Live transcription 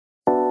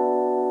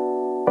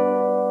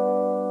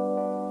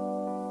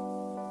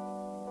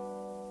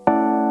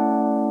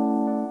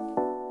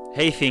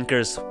Hey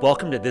thinkers,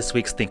 welcome to this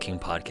week's Thinking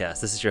Podcast.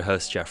 This is your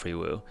host, Geoffrey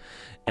Woo.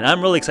 And I'm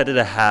really excited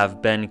to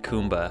have Ben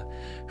Coomber,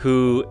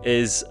 who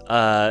is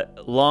a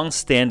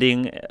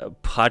long-standing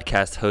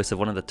podcast host of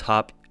one of the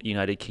top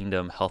United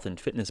Kingdom health and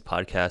fitness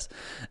podcasts,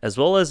 as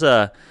well as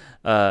a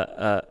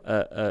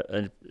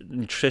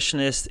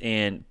nutritionist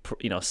and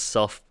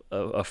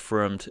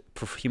self-affirmed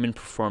human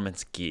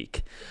performance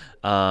geek.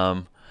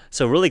 So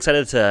really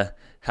excited to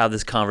have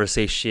this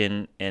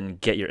conversation and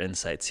get your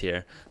insights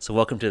here. So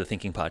welcome to the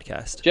Thinking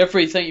Podcast.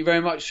 Geoffrey, thank you very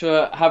much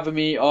for having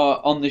me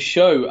on the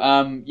show.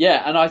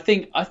 And I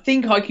think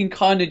I can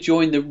kind of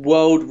join the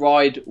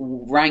worldwide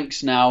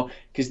ranks now,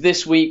 because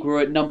this week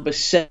we're at number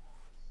 7,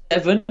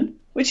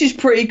 which is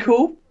pretty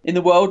cool in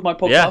the world, my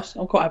podcast.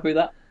 Yeah. I'm quite happy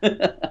with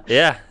that.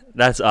 Yeah,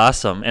 that's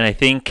awesome. And I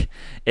think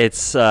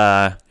it's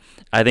a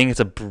sign of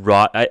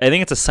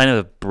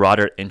a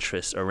broader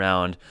interest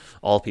around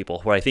all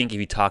people, where I think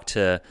if you talk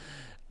to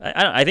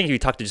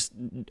just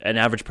an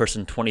average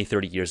person 20,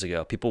 30 years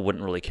ago, people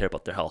wouldn't really care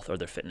about their health or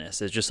their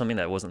fitness. It's just something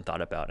that wasn't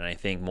thought about. And I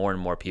think more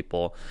and more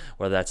people,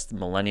 whether that's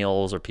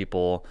millennials or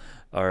people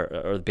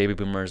or baby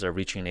boomers, are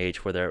reaching an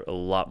age where they're a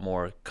lot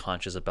more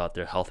conscious about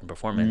their health and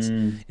performance.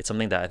 It's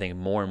something that I think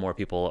more and more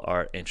people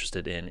are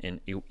interested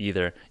in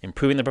either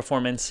improving their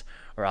performance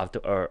or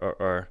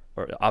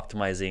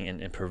optimizing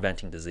and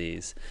preventing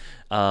disease.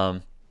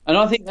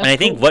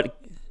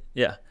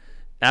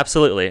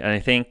 Absolutely. And I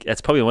think that's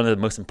probably one of the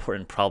most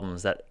important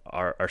problems that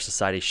our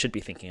society should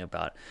be thinking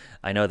about.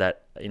 I know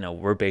that,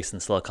 we're based in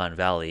Silicon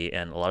Valley,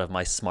 and a lot of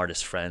my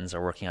smartest friends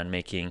are working on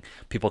making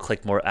people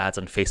click more ads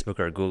on Facebook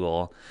or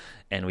Google.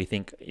 And we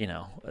think,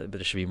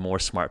 there should be more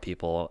smart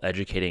people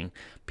educating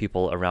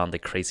people around the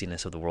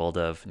craziness of the world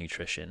of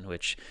nutrition,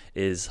 which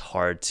is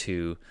hard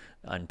to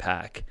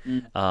unpack.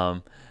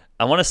 I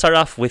want to start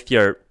off with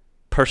your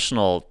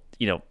personal,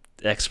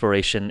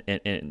 exploration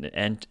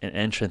and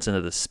entrance into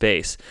the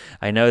space.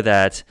 I know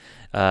that,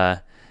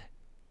 sort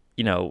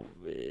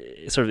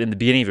of in the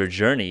beginning of your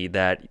journey,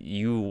 that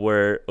you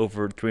were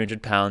over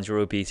 300 pounds, you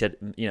were obese,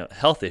 you had,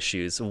 health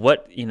issues.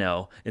 What,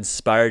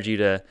 inspired you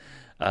to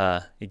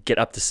get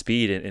up to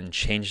speed and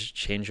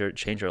change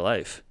your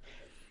life?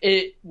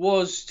 It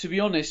was, to be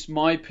honest,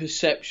 my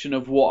perception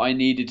of what I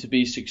needed to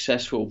be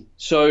successful.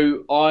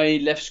 So I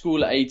left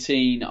school at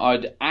 18.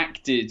 I'd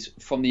acted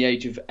from the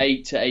age of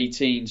 8 to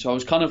 18. So I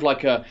was kind of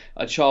like a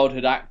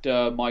childhood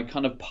actor. My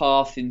kind of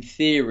path in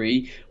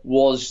theory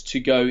was to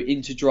go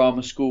into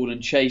drama school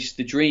and chase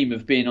the dream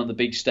of being on the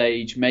big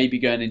stage, maybe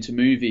going into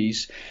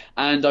movies.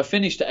 And I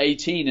finished at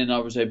 18 and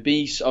I was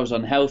obese. I was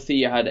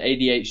unhealthy. I had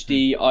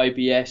ADHD,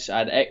 IBS, I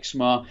had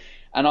eczema.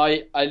 And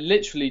I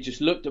literally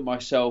just looked at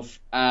myself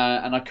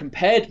and I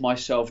compared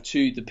myself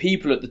to the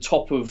people at the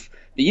top of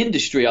the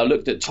industry. I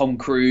looked at Tom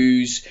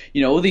Cruise,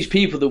 all these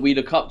people that we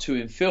look up to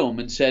in film,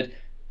 and said,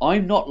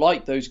 I'm not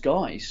like those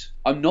guys.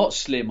 I'm not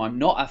slim. I'm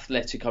not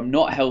athletic. I'm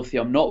not healthy.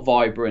 I'm not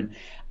vibrant.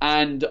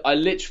 And I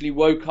literally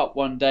woke up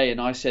one day and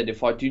I said,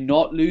 if I do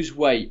not lose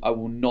weight, I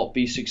will not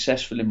be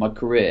successful in my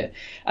career.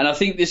 And I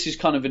think this is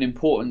kind of an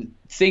important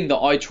thing that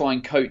I try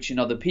and coach in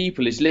other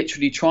people, is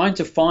literally trying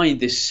to find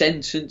this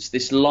sentence,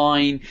 this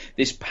line,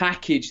 this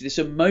package, this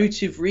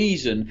emotive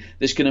reason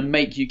that's going to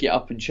make you get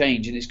up and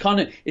change. And it's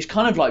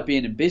kind of like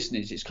being in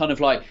business. It's kind of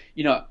like,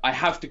 I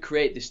have to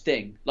create this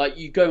thing. Like,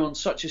 you go on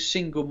such a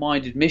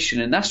single-minded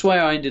mission, and that's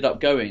where I ended up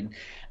going.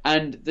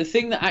 And the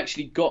thing that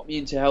actually got me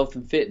into health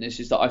and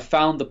fitness is that I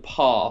found the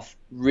path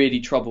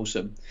really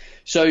troublesome.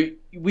 So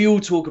we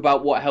all talk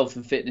about what health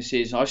and fitness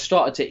is. I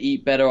started to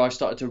eat better. I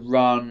started to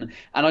run,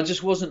 and I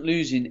just wasn't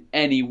losing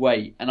any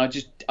weight. And I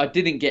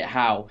didn't get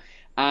how.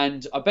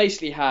 And I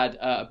basically had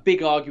a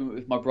big argument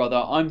with my brother.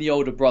 I'm the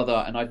older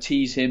brother, and I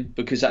tease him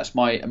because that's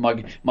my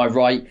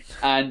right.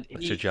 And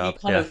that's your job.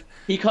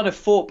 He kind of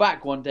fought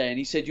back one day, and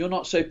he said, "You're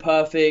not so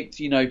perfect.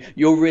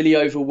 You're really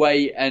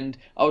overweight." And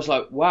I was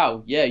like,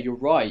 "Wow, yeah, you're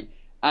right."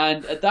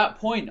 And at that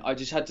point, I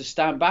just had to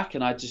stand back,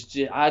 and I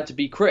had to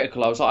be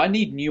critical. I was like, I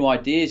need new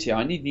ideas here.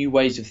 I need new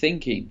ways of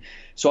thinking.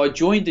 So I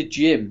joined a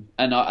gym,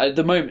 and at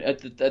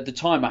the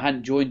time, I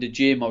hadn't joined a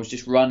gym. I was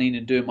just running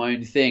and doing my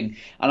own thing.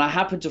 And I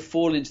happened to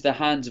fall into the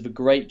hands of a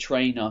great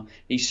trainer.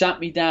 He sat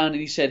me down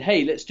and he said,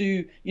 hey, let's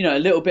do, a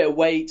little bit of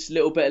weights, a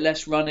little bit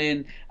less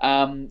running.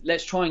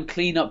 Let's try and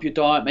clean up your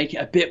diet, make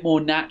it a bit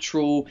more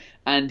natural.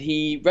 And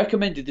he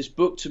recommended this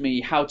book to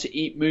me, How to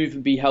Eat, Move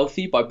and Be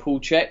Healthy by Paul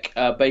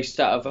Chek, based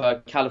out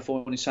of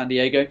California, San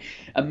Diego.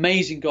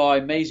 Amazing guy,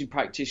 amazing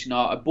practitioner.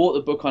 I bought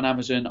the book on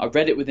Amazon. I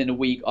read it within a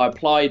week. I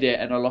applied it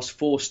and I lost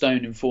 4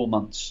 stone in 4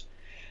 months.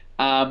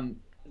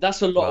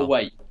 That's a lot of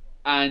weight.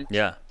 And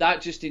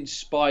that just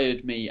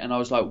inspired me. And I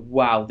was like,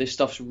 wow, this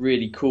stuff's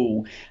really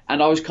cool.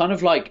 And I was kind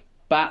of like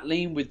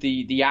battling with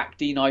the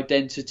acting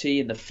identity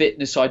and the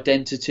fitness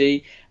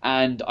identity.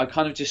 And I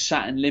kind of just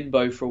sat in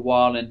limbo for a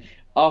while. And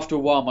after a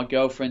while, my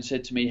girlfriend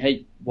said to me,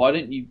 hey, why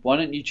don't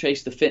you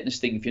chase the fitness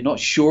thing? If you're not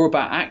sure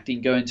about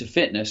acting, go into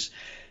fitness.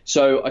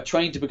 So I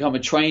trained to become a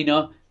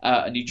trainer,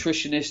 a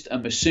nutritionist, a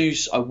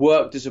masseuse. I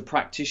worked as a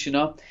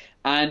practitioner,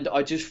 and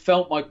I just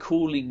felt my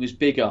calling was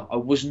bigger. I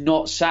was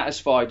not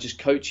satisfied just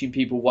coaching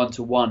people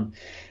one-to-one.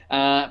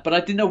 But I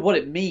didn't know what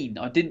it meant.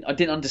 I didn't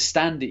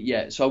understand it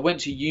yet. So I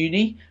went to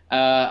uni.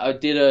 I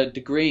did a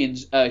degree in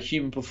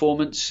human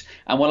performance.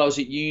 And while I was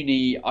at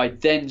uni, I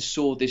then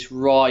saw this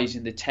rise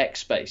in the tech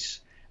space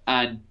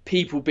and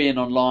people being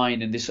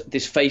online, and this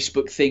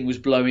Facebook thing was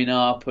blowing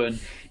up. And,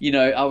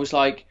 I was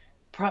like,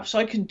 perhaps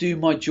I can do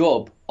my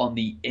job on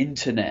the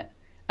internet.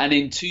 And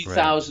in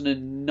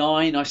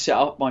 2009, I set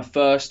up my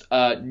first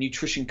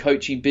nutrition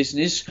coaching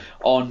business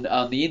on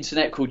the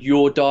internet called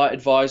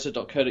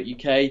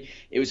yourdietadvisor.co.uk.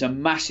 It was a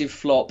massive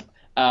flop.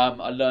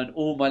 I learned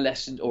all my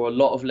lessons, or a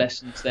lot of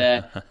lessons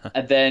there.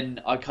 And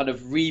then I kind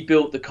of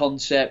rebuilt the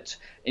concept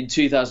in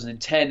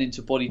 2010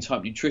 into Body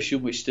Type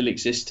Nutrition, which still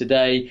exists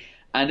today.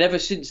 And ever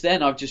since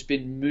then, I've just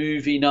been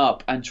moving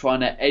up and trying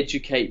to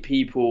educate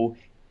people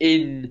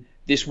in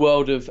this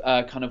world of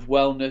kind of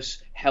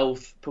wellness,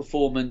 health,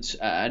 performance,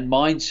 and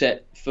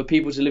mindset for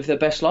people to live their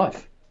best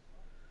life.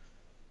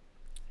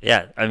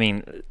 Yeah, I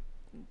mean,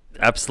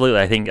 absolutely.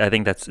 I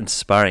think that's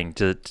inspiring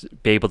to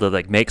be able to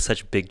like make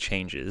such big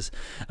changes.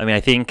 I mean,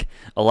 I think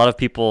a lot of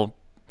people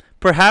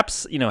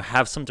perhaps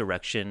have some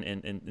direction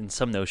and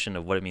some notion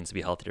of what it means to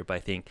be healthier, but I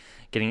think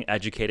getting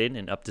educated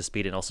and up to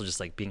speed, and also just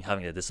like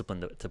having the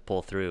discipline to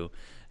pull through.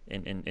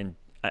 And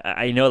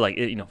I know, like,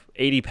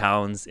 80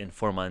 pounds in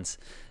 4 months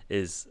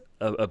is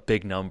a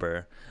big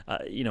number.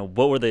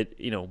 What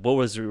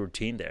was your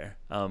routine there?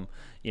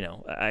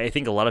 I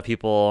think a lot of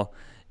people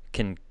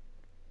can,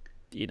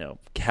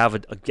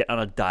 get on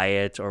a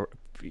diet or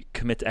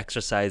commit to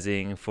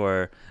exercising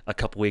for a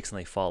couple weeks and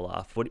they fall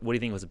off. What do you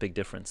think was a big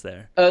difference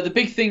there? The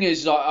big thing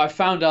is I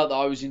found out that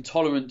I was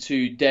intolerant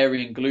to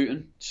dairy and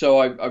gluten, so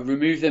I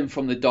removed them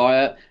from the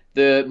diet.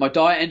 My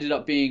diet ended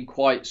up being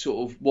quite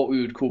sort of what we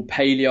would call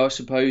paleo, I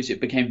suppose. It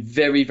became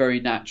very,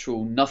 very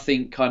natural.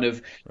 Nothing kind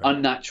of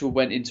unnatural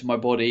went into my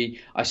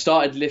body. I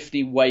started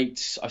lifting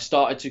weights. I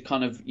started to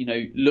kind of,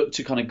 look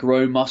to kind of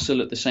grow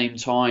muscle at the same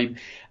time.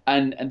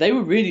 And they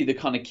were really the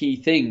kind of key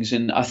things.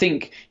 And I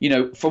think,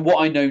 from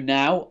what I know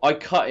now, I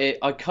cut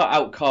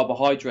out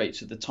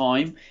carbohydrates at the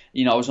time.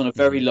 I was on a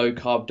very low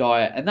carb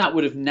diet, and that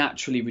would have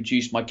naturally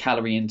reduced my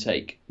calorie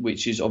intake,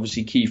 which is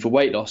obviously key for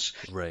weight loss.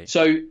 Right.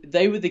 So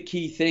they were the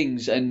key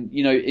things. And,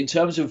 in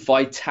terms of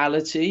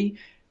vitality,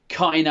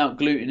 cutting out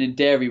gluten and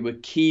dairy were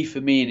key for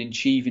me in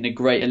achieving a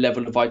greater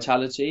level of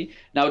vitality.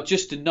 Now,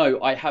 just to note,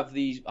 I have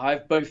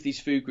both these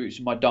food groups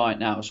in my diet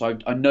now, so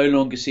I no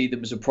longer see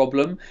them as a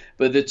problem.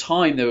 But at the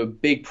time, they were a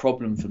big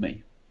problem for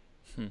me.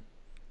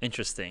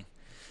 Interesting.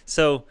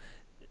 So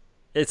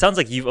it sounds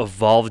like you've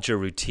evolved your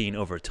routine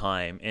over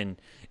time, and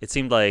it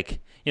seemed like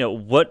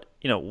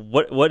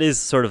what is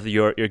sort of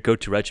your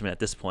go-to regimen at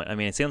this point? I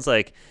mean, it sounds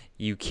like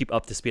you keep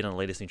up to speed on the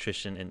latest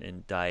nutrition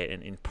and diet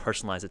and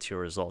personalize it to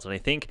your results. And I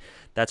think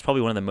that's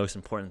probably one of the most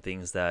important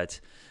things that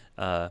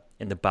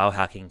in the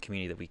biohacking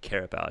community that we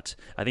care about.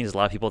 I think there's a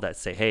lot of people that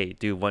say, hey,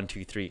 do 1,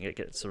 2, 3 and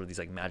get sort of these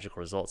like magical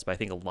results. But I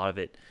think a lot of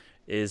it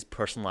is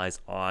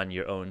personalized on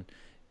your own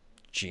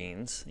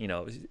genes.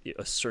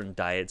 A certain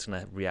diet's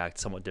going to react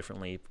somewhat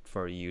differently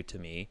for you to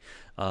me.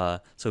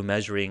 So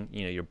measuring,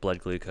 your blood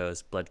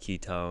glucose, blood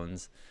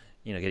ketones,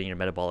 getting your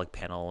metabolic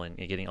panel and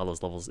getting all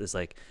those levels is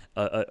like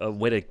a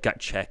way to gut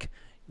check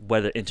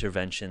whether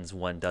interventions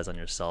one does on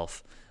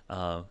yourself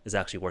is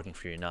actually working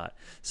for you or not.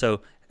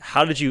 So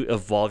how did you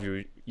evolve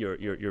your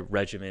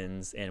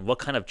regimens, and what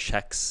kind of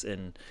checks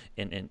and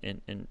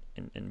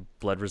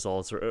blood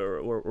results,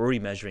 or were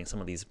you measuring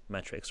some of these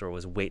metrics, or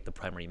was weight the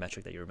primary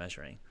metric that you were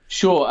measuring?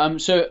 Sure.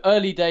 So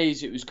early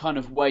days it was kind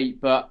of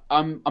weight, but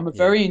I'm a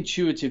very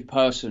intuitive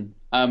person.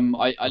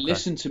 I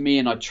listen to me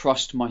and I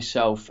trust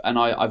myself, and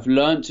I've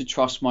learned to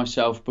trust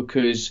myself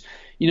because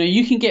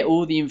you can get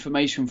all the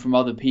information from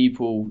other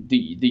people that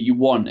you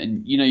want,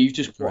 and you've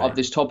just brought up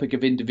this topic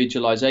of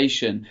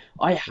individualization.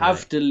 I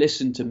have to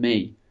listen to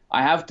me.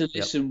 I have to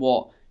listen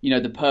what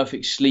the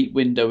perfect sleep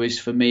window is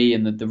for me,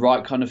 and the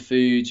right kind of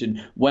foods,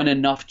 and when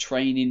enough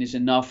training is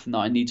enough and that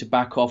I need to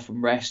back off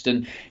and rest.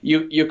 And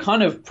you're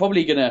kind of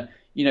probably gonna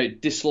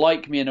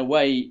dislike me in a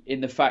way, in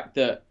the fact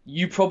that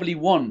you probably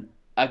want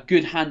a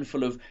good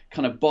handful of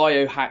kind of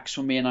biohacks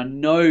from me. And I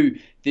know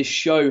this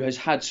show has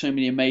had so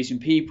many amazing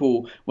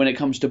people when it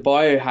comes to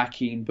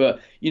biohacking,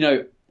 but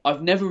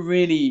I've never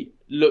really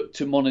looked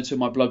to monitor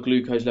my blood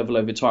glucose level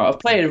over time. I've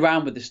played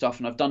around with this stuff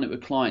and I've done it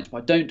with clients, but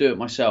I don't do it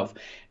myself.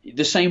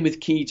 The same with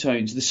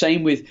ketones, the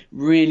same with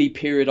really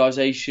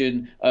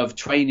periodization of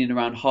training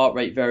around heart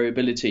rate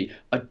variability.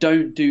 I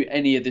don't do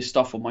any of this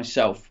stuff on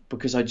myself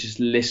because I just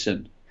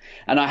listen.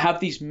 And I have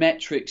these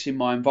metrics in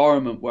my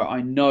environment where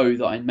I know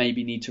that I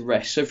maybe need to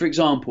rest. So for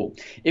example,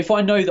 if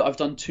I know that I've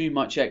done too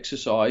much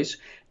exercise,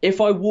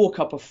 if I walk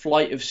up a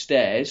flight of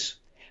stairs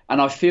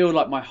and I feel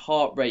like my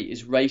heart rate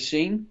is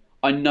racing,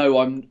 I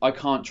know I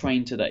can't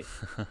train today.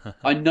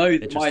 I know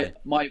that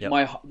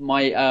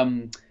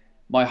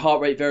my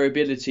heart rate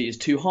variability is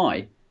too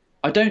high.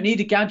 I don't need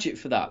a gadget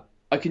for that.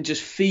 I can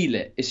just feel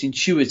it. It's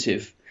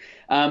intuitive.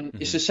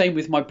 It's the same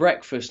with my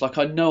breakfast. Like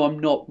I know I'm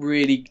not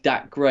really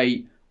that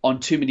great on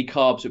too many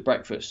carbs at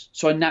breakfast.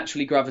 So I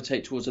naturally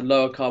gravitate towards a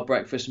lower carb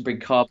breakfast and bring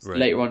carbs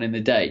later on in the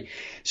day.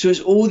 So it's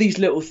all these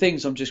little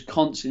things I'm just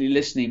constantly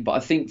listening. But I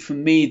think for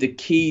me, the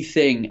key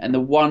thing and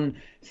the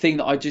one thing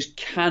that I just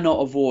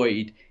cannot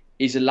avoid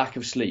is a lack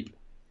of sleep.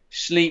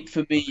 Sleep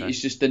for me is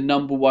just the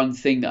number one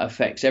thing that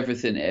affects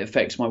everything. It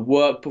affects my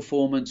work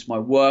performance, my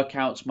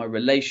workouts, my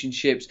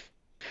relationships,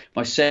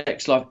 my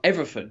sex life,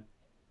 everything.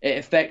 It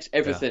affects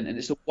everything. And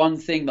it's the one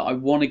thing that I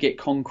want to get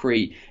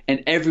concrete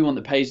and everyone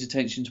that pays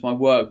attention to my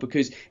work,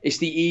 because it's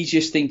the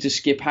easiest thing to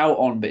skip out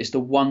on, but it's the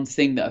one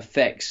thing that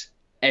affects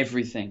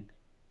everything.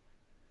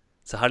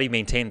 So how do you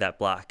maintain that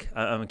block?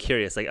 I'm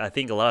curious. Like, I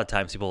think a lot of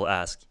times people will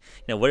ask,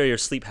 what are your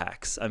sleep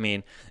hacks? I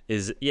mean,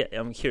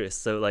 I'm curious.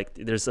 So like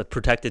there's a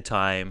protected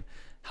time.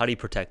 How do you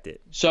protect it?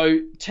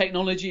 So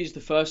technology is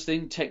the first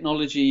thing.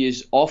 Technology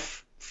is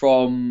off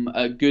from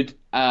a good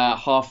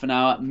half an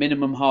hour,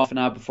 minimum half an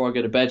hour before I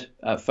go to bed.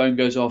 Phone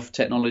goes off,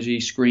 technology,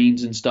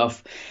 screens and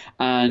stuff.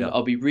 And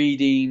I'll be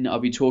reading, I'll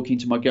be talking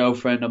to my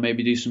girlfriend, I'll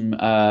maybe do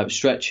some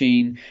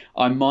stretching.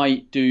 I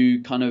might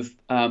do kind of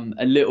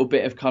a little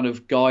bit of kind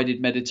of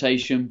guided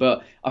meditation,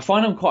 but I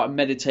find I'm quite a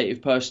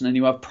meditative person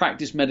anyway. I've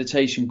practiced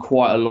meditation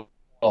quite a lot.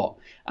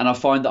 And I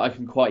find that I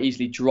can quite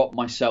easily drop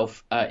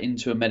myself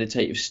into a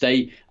meditative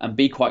state and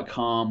be quite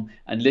calm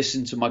and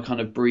listen to my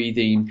kind of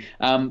breathing.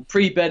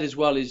 Pre-bed as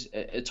well is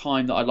a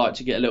time that I like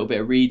to get a little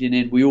bit of reading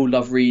in. We all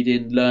love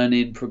reading,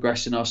 learning,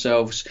 progressing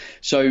ourselves.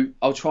 So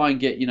I'll try and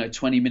get,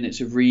 20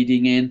 minutes of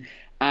reading in.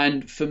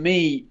 And for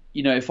me,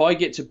 if I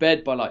get to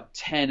bed by like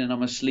 10 and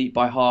I'm asleep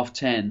by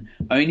 10:30,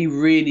 I only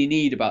really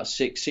need about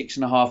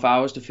 6.5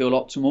 hours to feel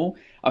optimal.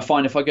 I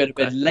find if I go to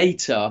bed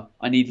later,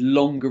 I need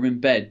longer in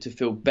bed to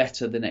feel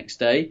better the next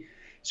day.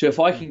 So if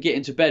I can get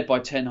into bed by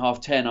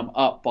 10:30, I'm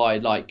up by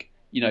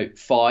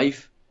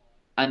 5.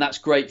 And that's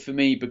great for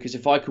me, because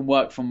if I can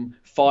work from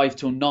 5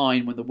 till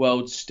 9 when the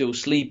world's still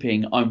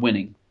sleeping, I'm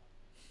winning.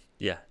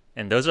 Yeah.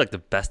 And those are like the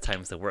best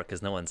times to work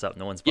because no one's up,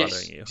 no one's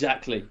bothering you.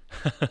 Exactly.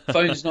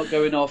 Phone's not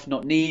going off,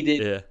 not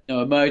needed,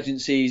 no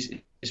emergencies.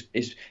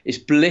 It's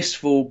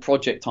blissful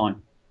project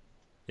time.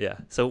 Yeah.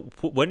 So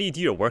when do you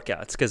do your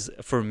workouts? Because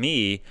for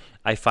me,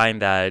 I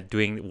find that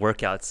doing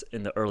workouts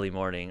in the early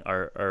morning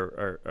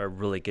are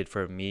really good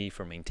for me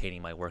for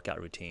maintaining my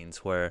workout routines.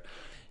 Where,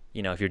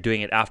 if you're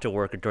doing it after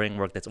work or during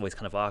work, that's always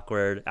kind of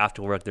awkward.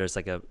 After work, there's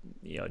like a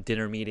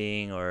dinner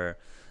meeting or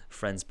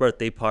friend's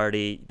birthday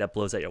party that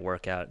blows out your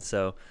workout.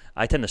 So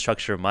I tend to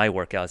structure my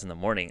workouts in the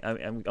morning.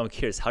 I'm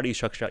curious, how do you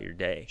structure out your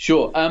day?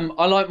 Sure.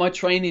 I like my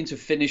training to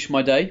finish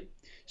my day.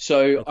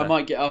 So I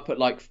might get up at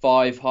like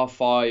 5,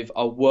 5:30.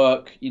 I'll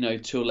work,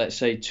 till let's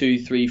say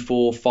 2, 3,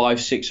 4,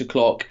 5, 6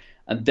 o'clock,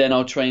 and then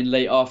I'll train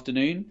late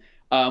afternoon.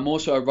 I'm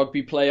also a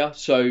rugby player,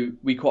 so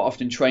we quite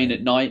often train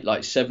at night,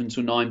 like 7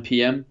 to 9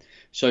 p.m.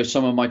 So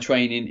some of my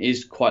training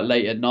is quite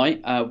late at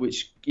night,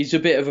 which is a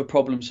bit of a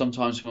problem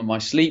sometimes for my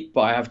sleep,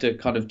 but I have to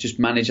kind of just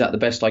manage that the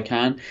best I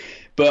can.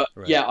 But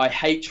I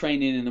hate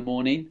training in the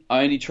morning.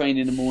 I only train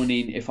in the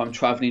morning if I'm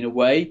traveling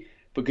away.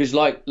 Because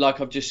like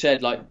I've just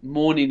said, like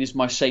morning is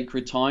my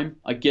sacred time.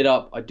 I get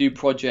up, I do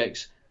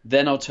projects,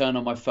 then I'll turn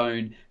on my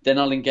phone, then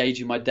I'll engage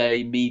in my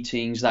day,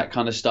 meetings, that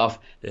kind of stuff.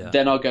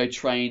 Then I'll go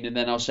train, and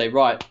then I'll say,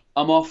 right,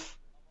 I'm off.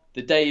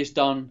 The day is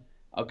done.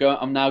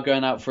 I'm now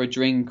going out for a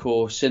drink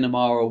or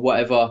cinema or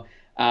whatever.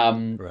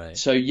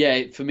 So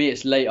for me,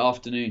 it's late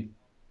afternoon.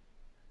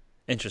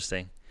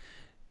 Interesting.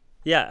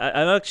 Yeah,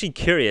 I'm actually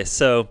curious.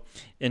 So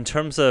in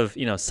terms of,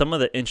 some of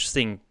the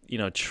interesting,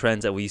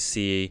 trends that we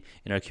see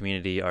in our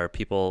community are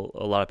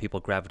a lot of people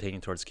gravitating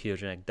towards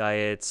ketogenic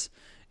diets,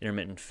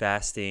 intermittent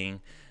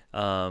fasting.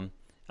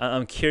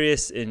 I'm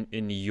curious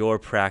in your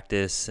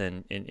practice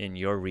and in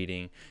your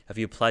reading, have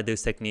you applied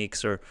those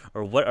techniques or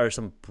what are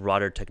some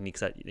broader techniques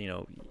that,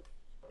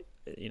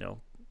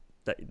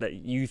 that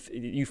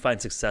you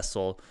find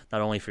successful, not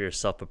only for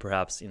yourself, but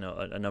perhaps,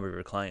 a number of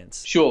your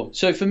clients? Sure.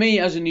 So for me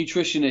as a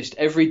nutritionist,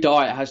 every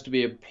diet has to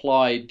be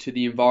applied to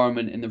the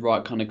environment in the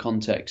right kind of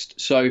context.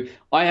 So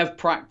I have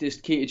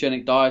practiced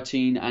ketogenic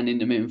dieting and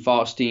intermittent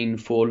fasting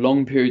for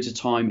long periods of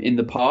time in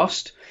the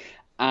past,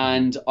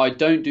 and I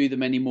don't do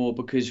them anymore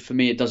because for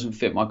me, it doesn't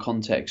fit my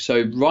context.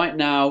 So right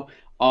now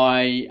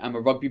I am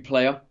a rugby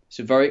player. It's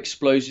a very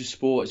explosive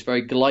sport. It's a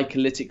very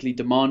glycolytically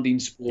demanding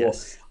sport.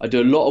 Yes. I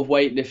do a lot of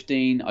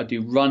weightlifting. I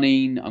do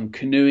running. I'm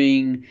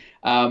canoeing.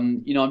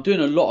 I'm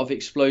doing a lot of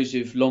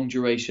explosive long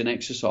duration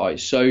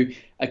exercise. So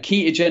a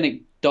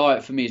ketogenic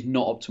diet for me is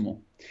not optimal.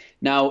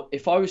 Now,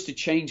 if I was to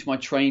change my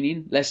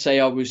training, let's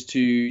say I was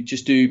to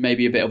just do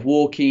maybe a bit of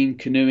walking,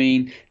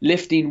 canoeing,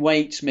 lifting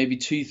weights, maybe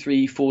 2,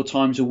 3, 4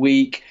 times a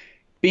week,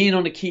 being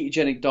on a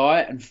ketogenic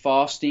diet and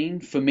fasting,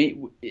 for me,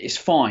 it's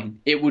fine.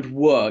 It would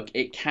work.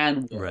 It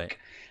can work. Right.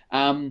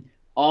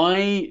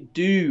 I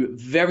do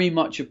very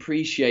much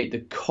appreciate the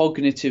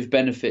cognitive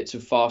benefits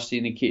of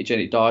fasting and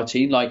ketogenic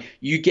dieting. Like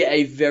you get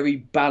a very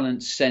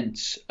balanced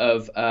sense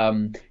of,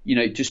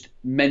 just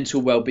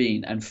mental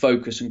well-being and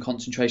focus and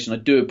concentration. I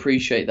do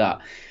appreciate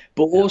that.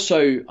 But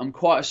also, I'm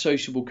quite a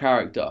sociable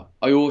character.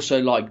 I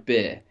also like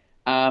beer.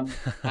 And,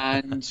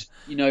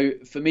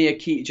 for me, a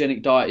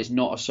ketogenic diet is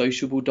not a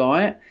sociable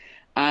diet.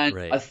 And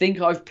Right. I think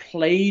I've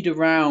played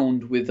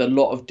around with a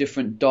lot of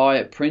different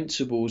diet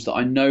principles that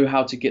I know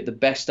how to get the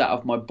best out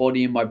of my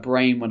body and my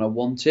brain when I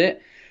want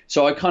it.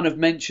 So I kind of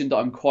mentioned that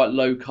I'm quite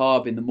low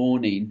carb in the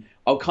morning.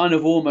 I'll kind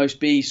of almost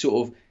be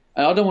sort of,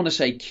 I don't want to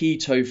say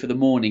keto for the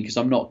morning because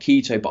I'm not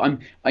keto, but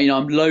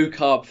I'm low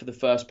carb for the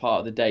first part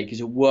of the day because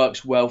it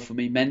works well for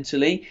me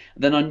mentally.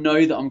 Then I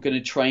know that I'm going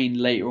to train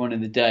later on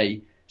in the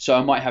day. So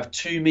I might have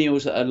 2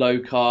 meals that are low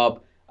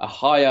carb, a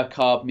higher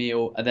carb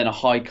meal, and then a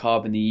high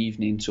carb in the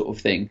evening sort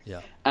of thing.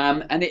 Yeah.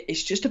 And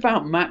it's just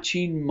about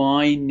matching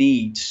my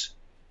needs.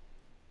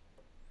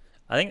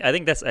 I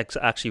think that's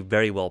actually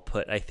very well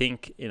put. I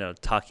think,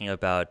 talking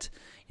about,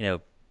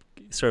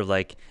 sort of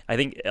like, I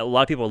think a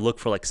lot of people look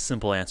for like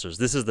simple answers.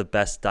 This is the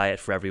best diet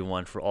for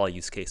everyone for all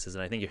use cases.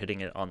 And I think you're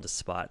hitting it on the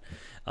spot.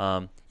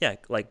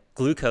 Like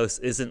glucose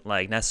isn't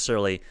like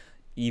necessarily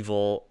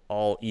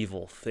all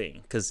evil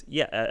thing. Because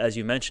as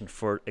you mentioned,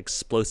 for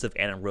explosive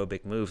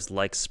anaerobic moves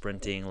like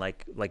sprinting,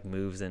 like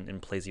moves in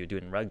plays you do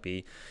in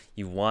rugby,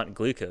 you want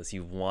glucose.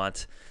 You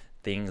want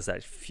things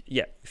that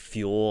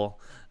fuel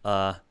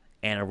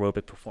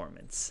anaerobic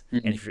performance.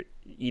 Mm-hmm. And if you're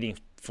eating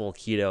full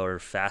keto or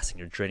fasting,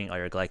 you're draining all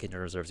your glycogen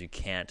reserves, you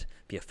can't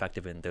be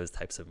effective in those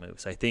types of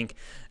moves. So I think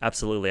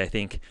absolutely, I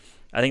think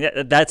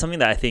that's something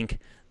that I think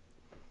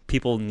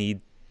people need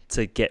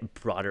to get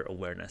broader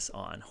awareness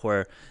on,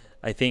 where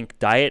I think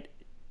diet,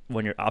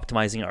 when you're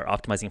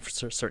optimizing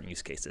for certain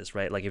use cases,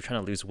 right? Like if you're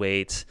trying to lose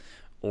weight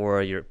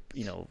or you're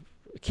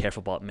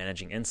careful about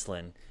managing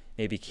insulin,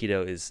 maybe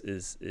keto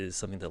is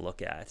something to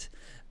look at.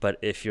 But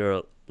if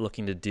you're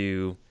looking to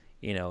do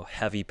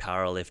heavy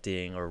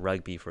powerlifting or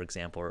rugby, for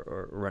example,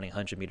 or running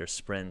 100-meter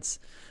sprints,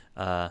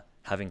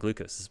 having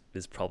glucose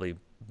is probably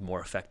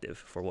more effective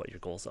for what your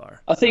goals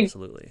are. I think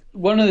absolutely.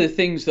 One of the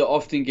things that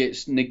often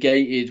gets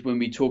negated when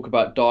we talk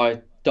about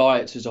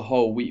diets as a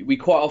whole, we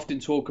quite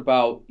often talk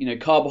about,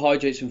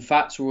 carbohydrates and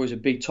fats are always a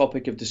big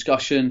topic of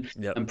discussion.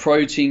 Yep. And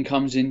protein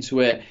comes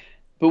into it.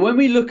 But when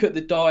we look at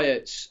the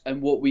diets and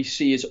what we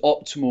see as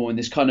optimal and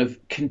this kind of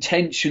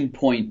contention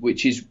point,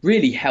 which is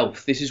really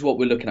health, this is what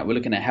we're looking at. We're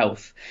looking at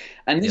health.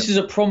 And this is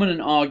a prominent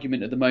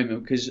argument at the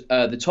moment because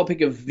the topic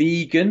of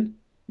veganism,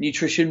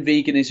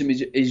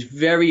 is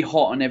very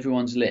hot on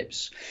everyone's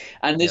lips.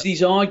 And there's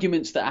these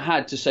arguments that I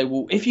had to say,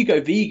 well, if you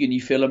go vegan, you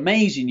feel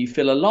amazing, you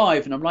feel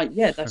alive. And I'm like,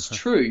 yeah, that's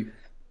true.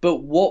 But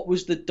what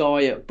was the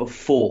diet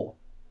before?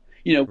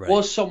 Right.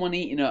 Was someone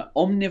eating an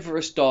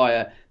omnivorous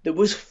diet that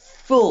was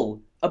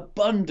full,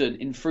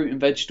 abundant in fruit and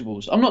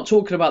vegetables? I'm not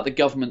talking about the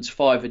government's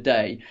 5 a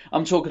day.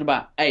 I'm talking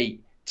about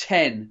 8,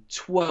 10,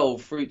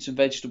 12 fruits and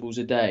vegetables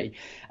a day.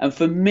 And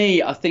for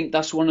me, I think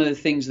that's one of the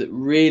things that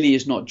really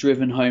is not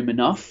driven home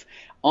enough.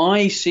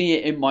 I see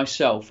it in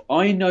myself.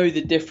 I know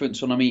the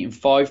difference when I'm eating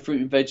 5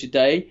 fruit and veg a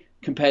day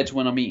compared to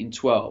when I'm eating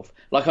 12.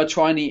 Like I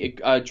try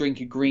and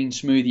drink a green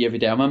smoothie every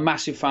day. I'm a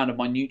massive fan of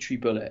my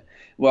NutriBullet,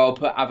 where I'll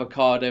put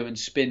avocado and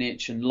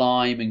spinach and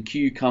lime and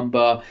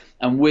cucumber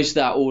and whiz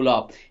that all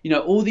up.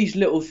 All these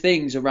little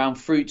things around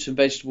fruits and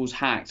vegetables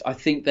hacked. I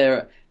think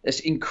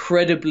that's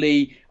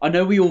incredibly, I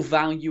know we all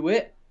value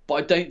it, but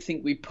I don't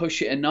think we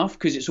push it enough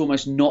because it's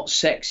almost not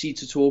sexy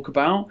to talk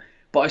about.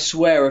 But I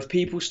swear, if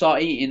people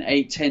start eating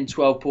 8, 10,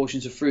 12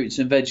 portions of fruits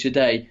and veg a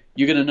day,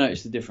 you're going to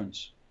notice the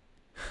difference.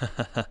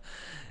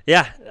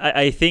 Yeah,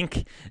 I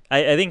think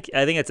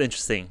it's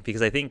interesting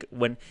because I think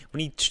when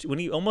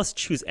you almost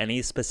choose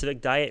any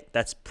specific diet,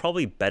 that's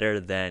probably better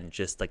than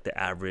just like the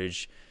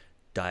average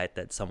diet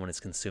that someone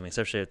is consuming,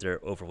 especially if they're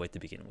overweight to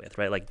begin with,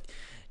 right? Like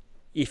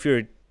if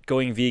you're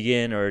going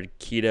vegan or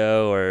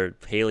keto or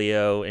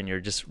paleo and you're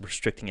just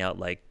restricting out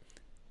like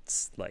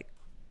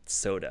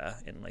soda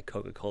and like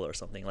Coca-Cola or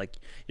something, like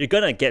you're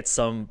gonna get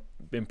some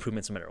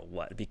improvements no matter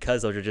what,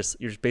 because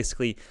you're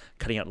basically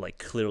cutting out like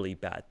clearly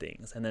bad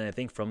things. And then I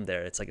think from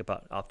there it's like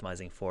about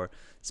optimizing for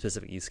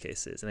specific use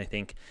cases. And I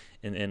think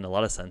in a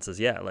lot of senses,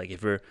 like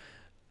if you're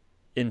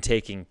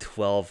intaking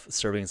 12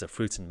 servings of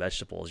fruits and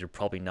vegetables, you're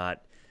probably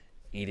not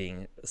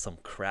eating some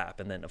crap,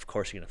 and then of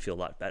course you're gonna feel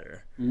a lot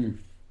better.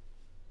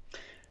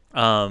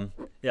 I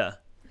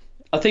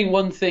think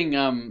one thing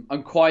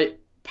I'm quite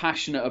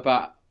passionate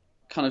about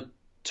kind of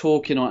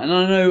talking on,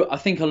 and I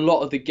think a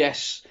lot of the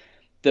guests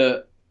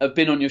that have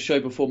been on your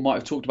show before might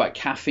have talked about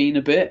caffeine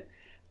a bit.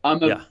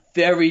 I'm a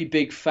very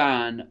big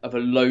fan of a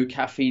low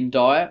caffeine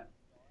diet.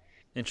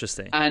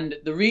 Interesting. And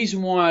the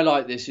reason why I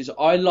like this is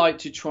I like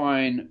to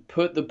try and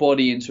put the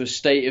body into a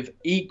state of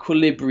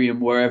equilibrium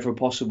wherever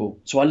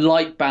possible. So I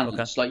like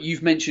balance. Okay. Like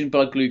you've mentioned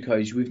blood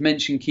glucose, we've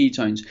mentioned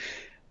ketones.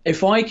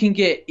 If I can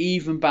get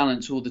even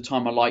balance all the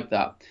time, I like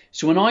that.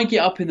 So when I get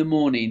up in the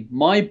morning,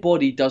 my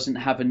body doesn't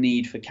have a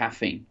need for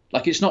caffeine.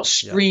 Like it's not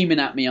screaming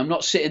at me. I'm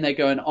not sitting there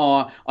going,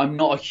 I'm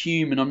not a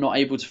human. I'm not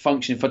able to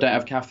function if I don't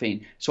have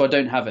caffeine. So I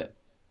don't have it.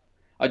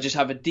 I just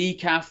have a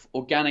decaf,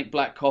 organic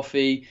black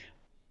coffee.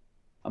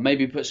 I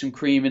maybe put some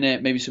cream in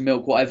it, maybe some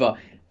milk, whatever.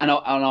 And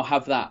I'll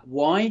have that.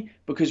 Why?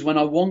 Because when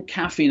I want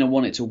caffeine, I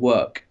want it to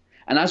work.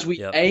 And as we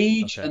Yep.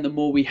 age Okay. and the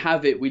more we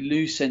have it, we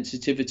lose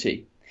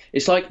sensitivity.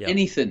 It's like Yep.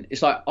 anything.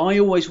 It's like I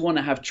always want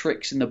to have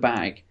tricks in the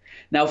bag.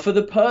 Now, for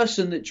the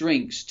person that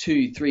drinks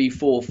 2, 3,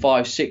 4,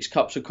 5, 6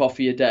 cups of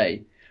coffee a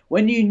day,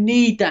 when you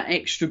need that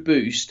extra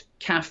boost,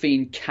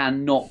 caffeine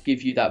cannot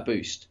give you that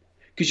boost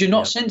because you're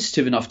not Yep.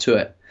 sensitive enough to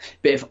it.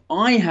 But if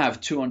I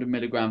have 200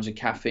 milligrams of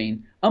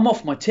caffeine, I'm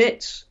off my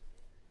tits.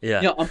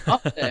 Yeah. You know, I'm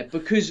up there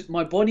because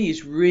my body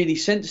is really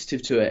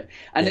sensitive to it.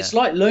 And Yeah. it's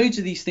like loads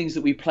of these things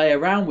that we play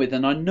around with.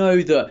 And I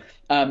know that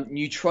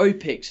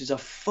nootropics is a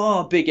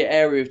far bigger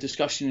area of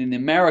discussion in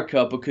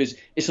America because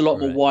it's a lot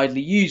more Right.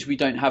 widely used. We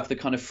don't have the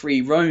kind of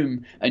free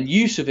roam and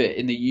use of it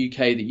in the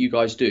UK that you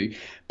guys do.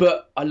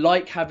 But I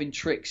like having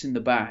tricks in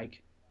the bag.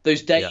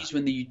 Those days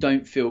when you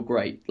don't feel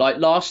great. Like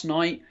last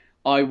night,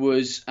 I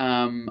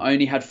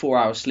only had 4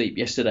 hours sleep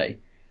yesterday.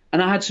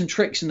 And I had some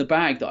tricks in the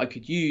bag that I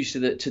could use so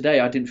that today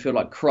I didn't feel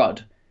like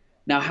crud.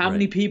 Now, how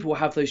many people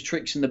have those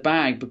tricks in the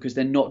bag because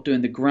they're not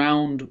doing the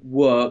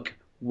groundwork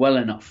well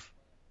enough?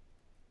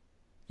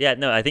 Yeah,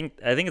 no, I think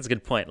it's a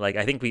good point. Like,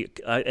 I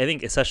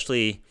think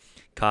especially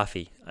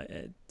coffee,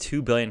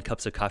 2 billion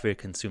cups of coffee are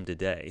consumed a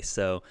day.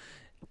 So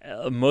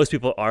most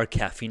people are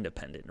caffeine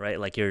dependent,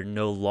 right? Like, you're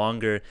no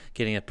longer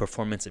getting a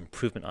performance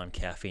improvement on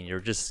caffeine.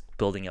 You're just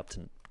building up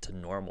to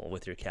normal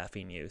with your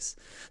caffeine use.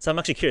 So I'm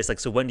actually curious,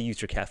 like, so when do you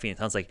use your caffeine? It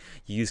sounds like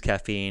you use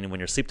caffeine when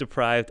you're sleep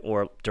deprived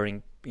or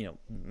during,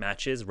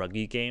 matches,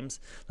 rugby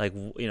games. Like,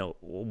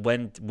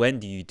 when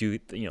do you do,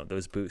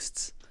 those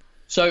boosts?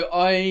 So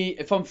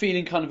if I'm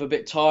feeling kind of a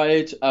bit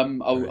tired,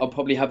 I'll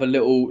probably have a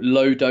little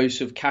low dose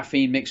of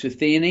caffeine mixed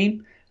with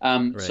theanine.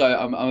 So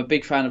I'm a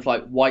big fan of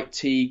like white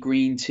tea,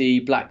 green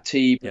tea, black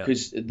tea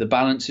because the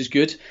balance is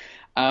good.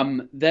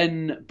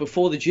 Then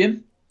before the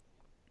gym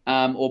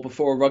or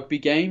before a rugby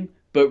game,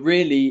 but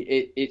really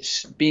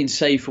it's being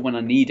safe for when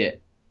I need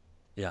it.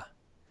 Yeah.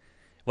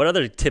 What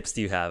other tips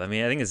do you have? I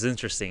mean, I think it's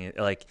interesting.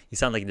 Like, you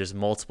sound like there's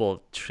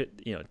multiple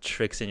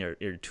tricks in your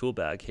tool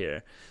bag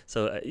here.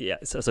 So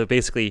so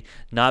basically,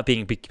 not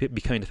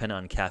becoming dependent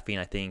on caffeine,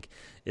 I think,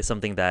 is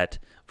something that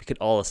we could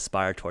all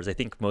aspire towards. I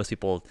think most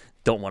people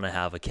don't want to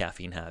have a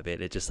caffeine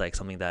habit. It's just like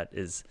something that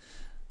is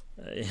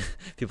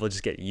people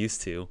just get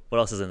used to. What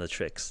else is in the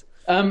tricks?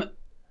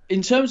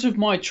 In terms of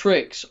my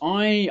tricks,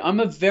 I'm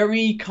a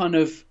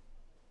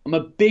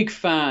big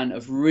fan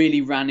of really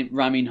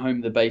ramming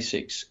home the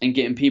basics and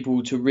getting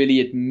people to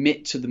really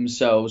admit to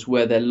themselves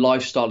where their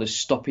lifestyle is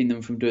stopping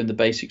them from doing the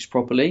basics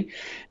properly.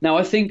 Now,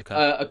 I think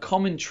a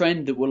common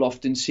trend that we'll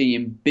often see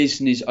in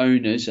business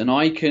owners, and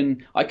I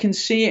can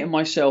see it in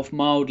myself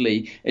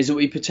mildly, is that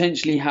we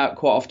potentially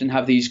quite often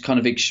have these kind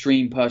of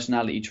extreme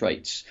personality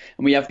traits,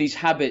 and we have these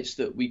habits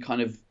that we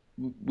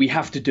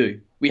have to do.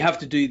 We have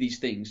to do these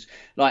things.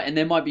 And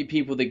there might be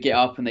people that get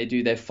up and they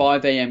do their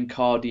 5 a.m.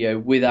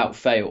 cardio without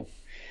fail.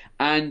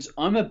 And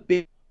I'm a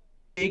big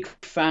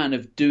fan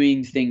of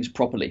doing things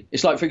properly.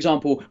 It's like, for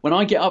example, when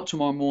I get up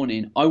tomorrow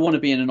morning, I want to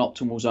be in an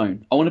optimal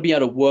zone. I want to be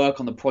able to work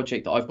on the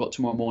project that I've got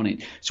tomorrow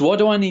morning. So what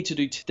do I need to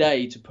do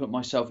today to put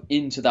myself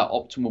into that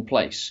optimal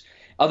place?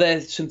 Are there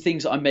some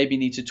things that I maybe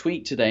need to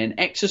tweak today? And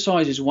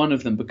exercise is one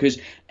of them, because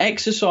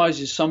exercise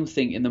is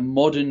something in the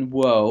modern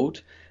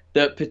world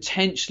that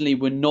potentially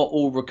we're not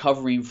all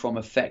recovering from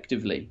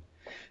effectively.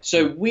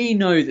 So we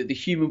know that the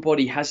human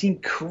body has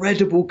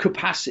incredible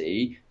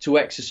capacity to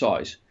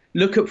exercise.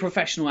 Look at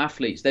professional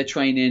athletes. They're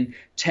training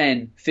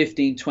 10,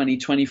 15, 20,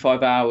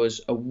 25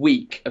 hours a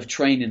week of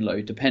training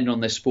load, depending on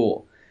their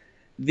sport.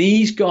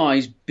 These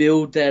guys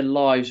build their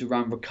lives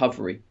around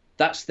recovery.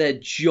 That's their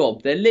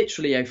job. They're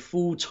literally a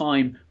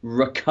full-time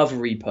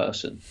recovery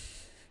person.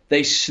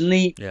 They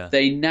sleep,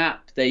 they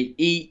nap, they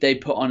eat, they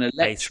put on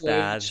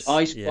electrodes,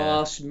 ice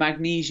baths,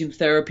 magnesium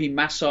therapy,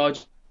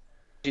 massages,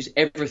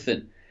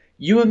 everything.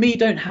 You and me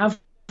don't have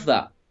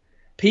that.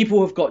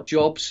 People have got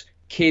jobs,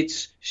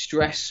 kids,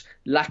 stress,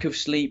 lack of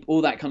sleep,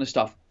 all that kind of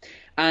stuff.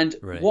 And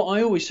what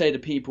I always say to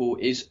people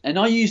is, and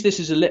I use this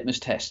as a litmus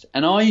test,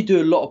 and I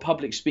do a lot of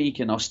public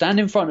speaking. I'll stand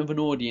in front of an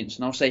audience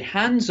and I'll say,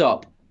 hands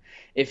up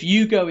if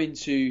you go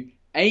into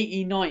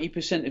 80,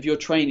 90% of your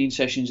training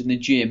sessions in the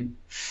gym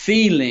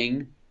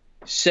feeling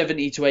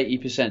 70 to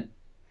 80%.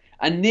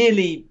 And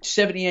nearly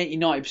 70, 80,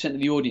 90% of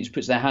the audience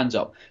puts their hands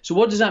up. So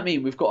what does that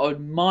mean? We've got a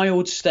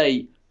mild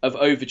state of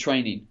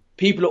overtraining.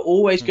 People are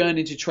always going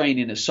into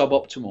training at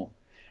suboptimal.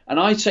 And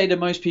I say to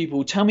most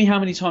people, tell me how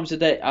many times a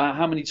day,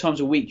 how many times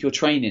a week you're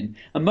training.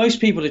 And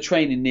most people are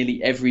training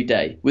nearly every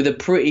day with a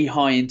pretty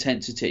high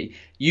intensity,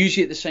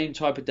 usually at the same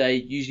type of day,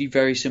 usually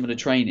very similar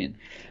training.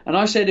 And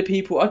I say to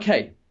people,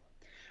 okay,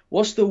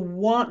 what's the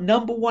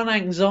number one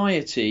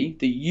anxiety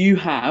that you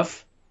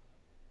have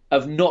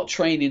of not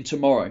training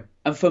tomorrow?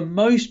 And for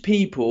most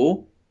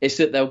people, it's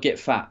that they'll get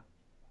fat.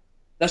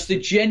 That's the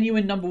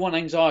genuine number one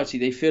anxiety.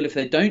 They feel if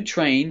they don't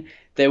train,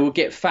 they will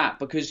get fat,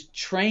 because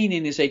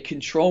training is a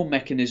control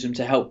mechanism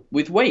to help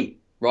with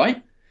weight,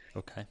 right?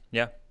 Okay,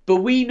 yeah. But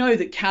we know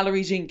that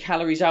calories in,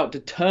 calories out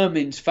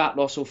determines fat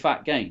loss or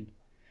fat gain.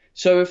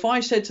 So if I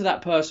said to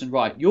that person,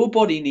 right, your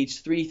body needs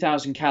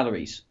 3,000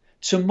 calories.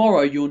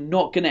 Tomorrow you're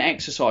not going to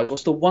exercise.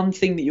 What's the one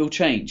thing that you'll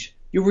change?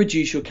 you'll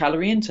reduce your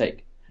calorie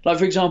intake. Like,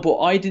 for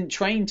example, I didn't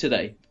train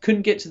today,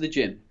 couldn't get to the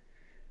gym.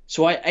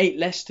 So I ate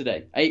less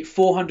today. I ate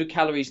 400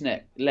 calories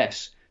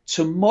less.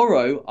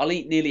 Tomorrow, I'll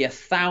eat nearly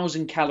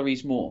 1,000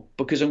 calories more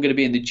because I'm going to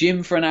be in the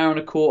gym for an hour and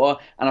a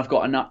quarter and I've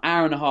got an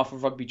hour and a half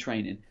of rugby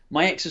training.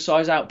 My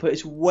exercise output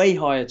is way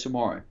higher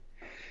tomorrow.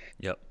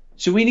 Yep.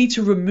 So we need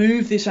to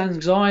remove this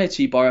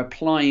anxiety by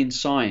applying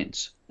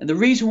science. And the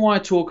reason why I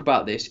talk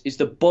about this is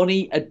the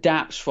body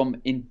adapts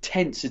from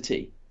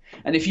intensity.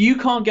 And if you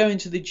can't go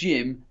into the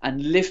gym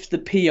and lift the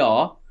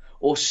PR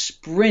or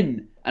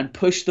sprint and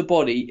push the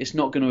body, it's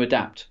not going to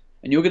adapt.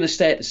 And you're going to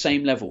stay at the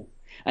same level.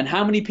 And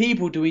how many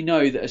people do we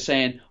know that are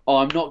saying, oh,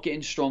 I'm not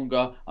getting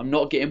stronger, I'm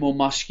not getting more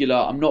muscular,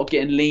 I'm not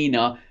getting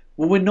leaner?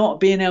 Well, we're not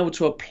being able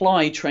to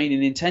apply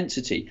training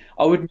intensity.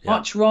 I would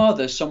much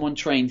rather someone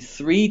train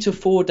 3 to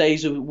 4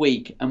 days a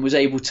week and was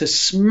able to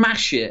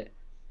smash it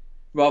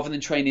rather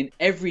than training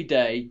every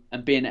day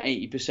and being at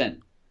 80%.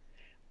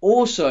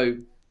 Also,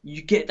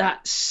 you get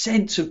that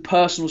sense of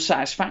personal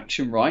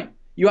satisfaction, right?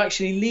 You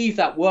actually leave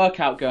that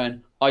workout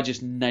going, I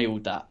just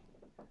nailed that.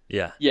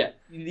 Yeah. Yeah.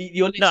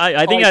 No,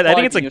 I think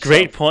it's a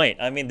great point.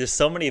 I mean, there's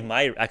so many of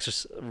my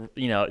exercise,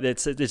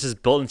 it's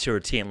just built into your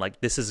routine.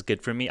 Like, this is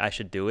good for me, I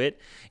should do it,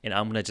 and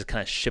I'm gonna just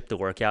kind of ship the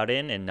workout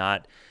in and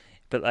not.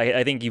 But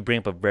I think you bring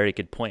up a very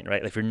good point,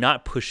 right? Like, if you're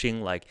not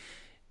pushing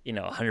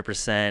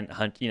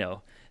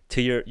 100%,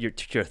 to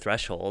your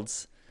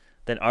thresholds,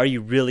 then are you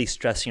really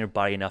stressing your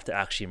body enough to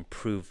actually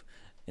improve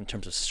in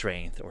terms of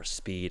strength or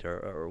speed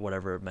or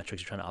whatever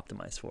metrics you're trying to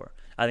optimize for?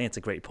 I think it's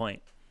a great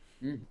point.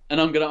 And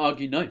I'm going to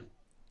argue no.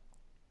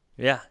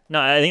 Yeah, no,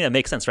 I think that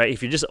makes sense, right?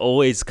 If you're just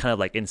always kind of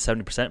like in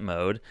 70%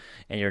 mode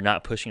and you're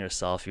not pushing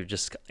yourself,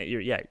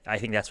 I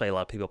think that's why a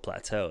lot of people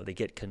plateau. They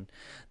get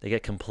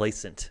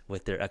complacent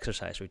with their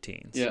exercise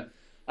routines. Yeah,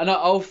 and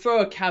I'll throw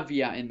a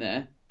caveat in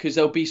there because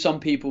there'll be some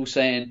people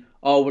saying,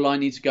 oh, well, I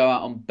need to go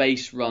out on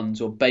base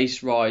runs or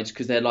base rides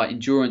because they're like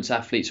endurance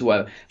athletes or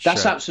whatever.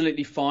 That's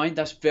absolutely fine.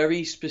 That's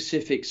very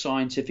specific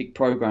scientific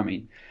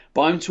programming.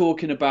 But I'm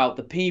talking about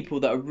the people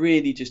that are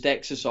really just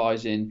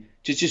exercising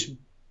to just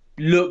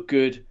look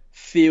good,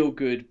 feel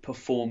good,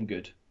 perform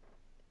good.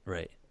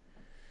 Right.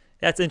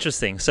 That's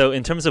interesting. So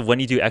in terms of when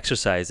you do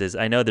exercises,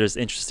 I know there's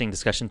interesting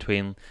discussion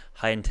between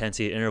high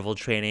intensity interval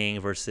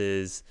training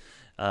versus,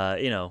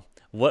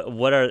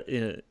 what are,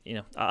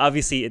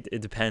 obviously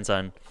it depends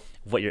on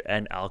what your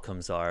end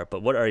outcomes are,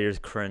 but what are your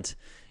current,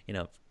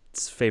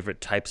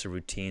 favorite types of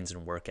routines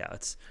and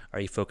workouts? Are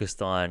you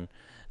focused on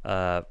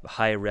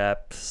high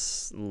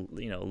reps,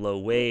 low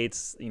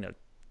weights,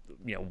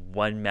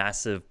 one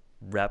massive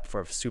rep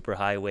for super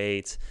high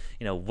weights?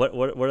 What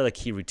are the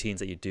key routines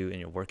that you do in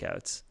your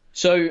workouts?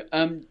 So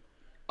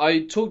I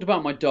talked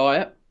about my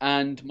diet,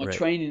 and my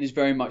training is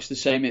very much the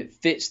same. It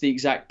fits the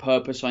exact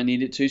purpose I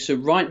need it to. So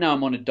right now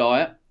I'm on a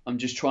diet. I'm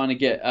just trying to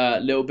get a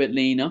little bit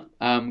leaner,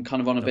 kind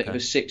of on a bit of a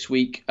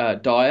 6-week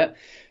diet.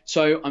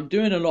 So I'm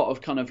doing a lot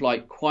of kind of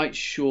like quite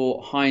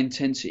short, high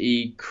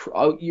intensity,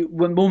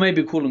 we'll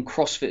maybe call them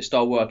CrossFit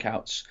style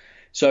workouts.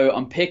 So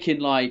I'm picking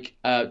like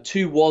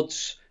 2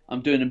 WODs,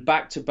 I'm doing them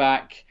back to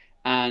back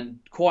and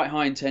quite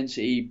high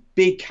intensity,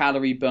 big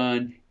calorie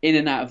burn, in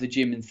and out of the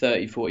gym in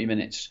 30, 40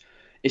 minutes.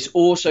 It's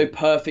also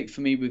perfect for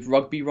me with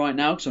rugby right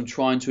now because I'm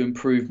trying to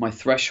improve my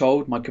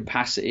threshold, my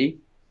capacity.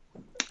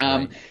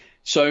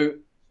 So,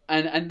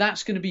 and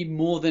that's going to be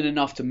more than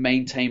enough to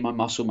maintain my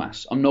muscle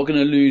mass. I'm not going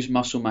to lose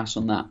muscle mass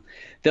on that.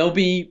 There'll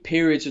be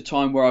periods of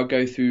time where I'll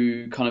go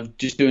through kind of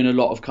just doing a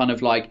lot of kind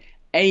of like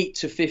 8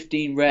 to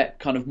 15 rep,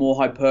 kind of more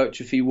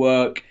hypertrophy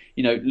work,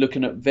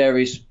 looking at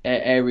various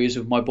areas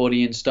of my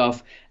body and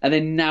stuff. And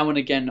then now and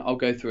again, I'll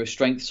go through a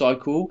strength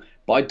cycle,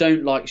 but I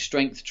don't like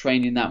strength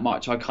training that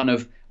much.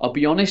 I'll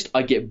be honest,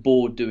 I get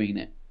bored doing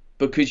it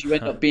because you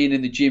end up being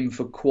in the gym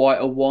for quite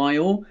a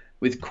while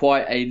with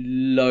quite a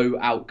low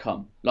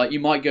outcome. Like, you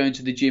might go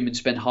into the gym and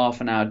spend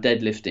half an hour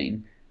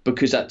deadlifting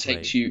because that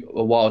takes you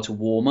a while to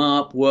warm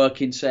up,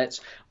 working sets.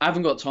 I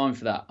haven't got time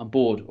for that. I'm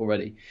bored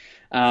already.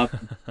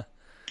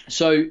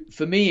 So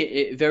for me,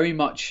 it very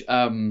much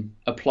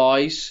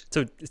applies.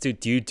 So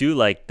do you do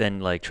like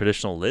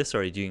traditional lifts, or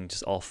are you doing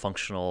just all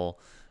functional,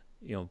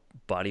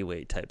 body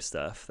weight type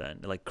stuff then,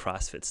 like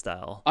CrossFit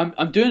style?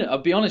 I'm doing it. I'll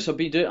be honest. I'm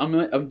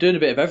doing a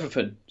bit of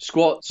everything.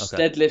 Squats,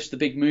 deadlifts, the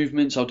big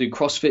movements. I'll do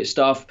CrossFit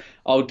stuff.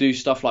 I'll do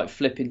stuff like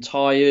flipping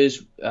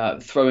tires,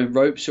 throwing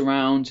ropes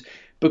around.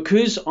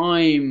 Because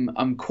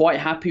I'm quite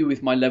happy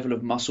with my level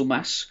of muscle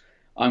mass.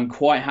 I'm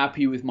quite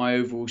happy with my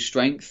overall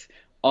strength.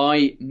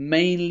 I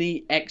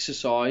mainly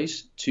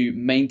exercise to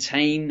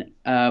maintain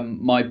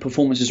my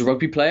performance as a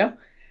rugby player,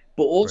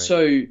 but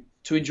also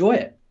to enjoy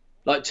it.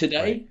 Like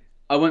today,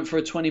 I went for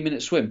a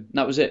 20-minute swim, and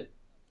that was it.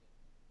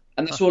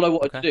 And that's all I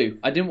wanted to do.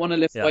 I didn't want to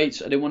lift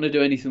weights. I didn't want to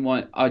do anything.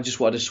 I just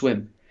wanted to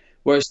swim.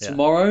 Whereas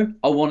tomorrow,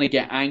 I want to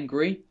get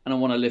angry and I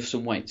want to lift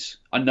some weights.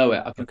 I know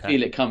it. I can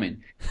feel it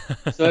coming.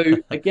 So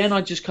again, I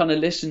just kind of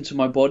listen to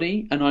my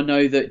body, and I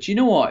know that, do you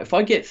know what? If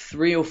I get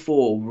 3 or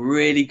 4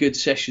 really good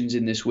sessions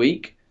in this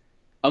week,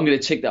 I'm going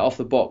to tick that off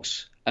the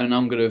box and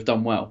I'm going to have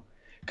done well.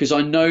 because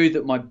I know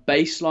that my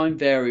baseline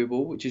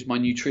variable, which is my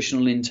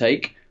nutritional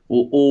intake,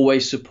 will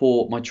always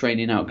support my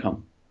training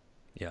outcome.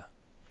 Yeah.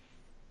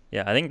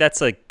 Yeah, I think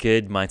that's a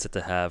good mindset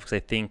to have, because I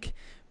think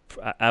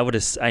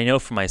I know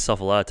for myself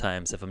a lot of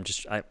times if I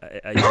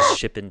just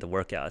ship into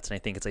workouts, and I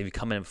think it's like if you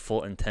come in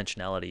full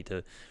intentionality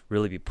to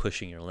really be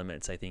pushing your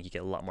limits, I think you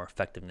get a lot more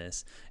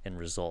effectiveness and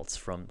results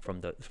from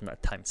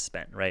that time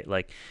spent, right?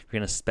 Like if you're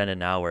gonna spend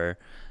an hour,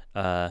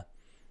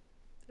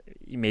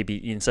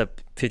 maybe instead of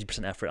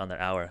 50% effort on that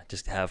hour,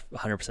 just have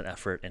 100%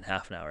 effort in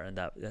half an hour, and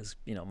that is,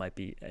 might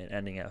be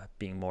ending up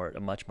being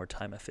much more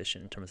time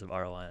efficient in terms of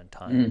ROI on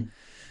time.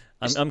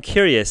 I'm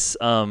curious.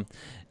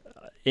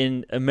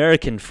 In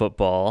American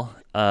football,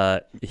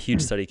 a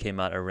huge study came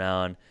out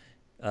around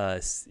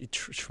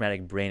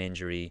traumatic brain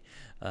injury,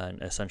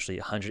 and essentially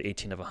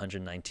 118 of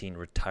 119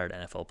 retired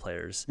NFL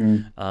players.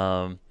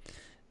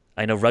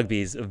 I know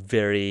rugby is a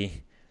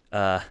very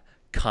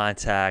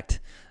contact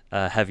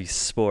heavy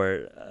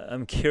sport.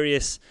 I'm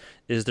curious,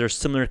 is there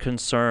similar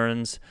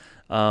concerns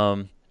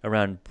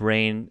around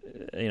brain,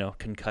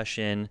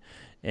 concussion?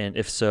 And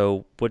if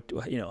so,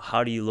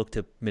 how do you look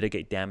to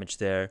mitigate damage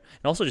there?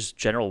 And also just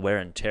general wear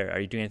and tear. Are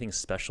you doing anything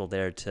special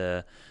there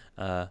to,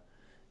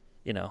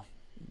 you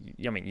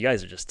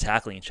guys are just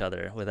tackling each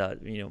other without,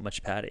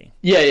 much padding.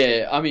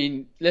 Yeah. I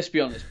mean, let's be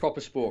honest,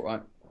 proper sport,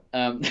 right?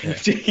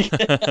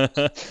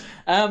 It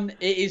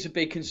is a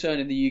big concern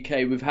in the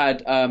UK. We've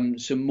had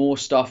some more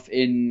stuff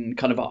in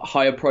kind of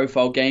higher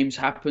profile games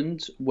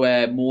happened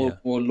where more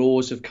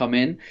laws have come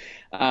in.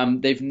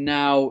 They've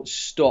now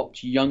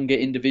stopped younger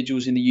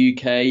individuals in the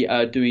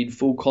UK doing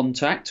full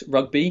contact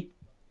rugby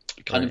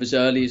kind of as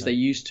early as they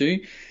used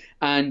to.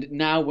 And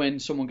now when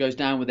someone goes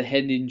down with a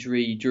head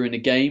injury during a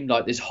game,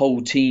 like there's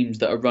whole teams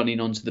that are running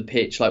onto the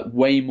pitch, like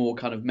way more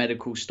kind of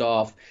medical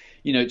staff,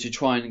 to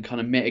try and kind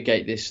of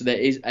mitigate this. So there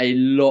is a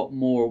lot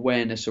more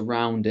awareness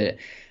around it.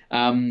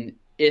 I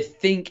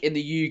think in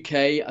the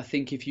UK, I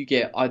think if you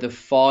get either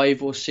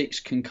 5 or 6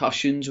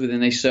 concussions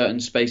within a certain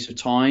space of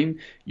time,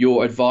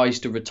 you're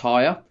advised to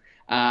retire.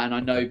 And I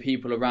know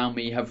people around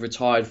me have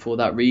retired for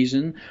that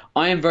reason.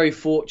 I am very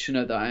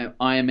fortunate that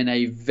I am in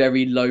a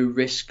very low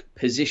risk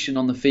position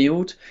on the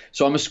field.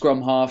 So I'm a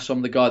scrum half, so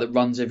I'm the guy that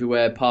runs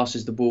everywhere,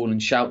 passes the ball and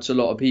shouts a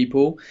lot of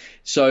people.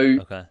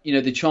 So,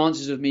 the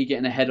chances of me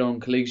getting a head-on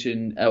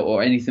collision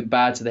or anything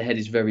bad to the head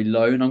is very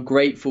low. And I'm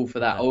grateful for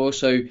that. I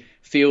also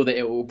feel that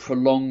it will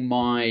prolong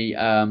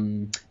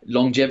my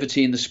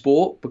longevity in the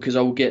sport because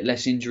I will get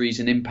less injuries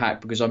and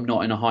impact because I'm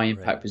not in a high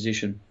impact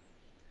position.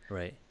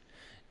 Right.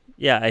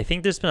 Yeah, I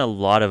think there's been a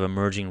lot of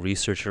emerging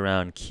research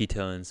around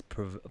ketones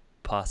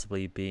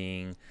possibly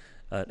being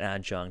an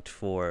adjunct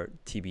for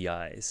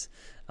TBIs.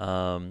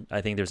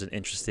 I think there's an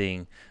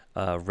interesting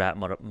rat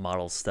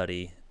model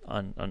study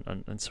on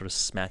sort of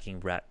smacking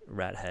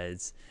rat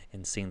heads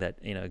and seeing that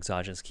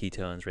exogenous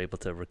ketones were able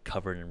to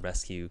recover and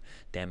rescue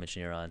damaged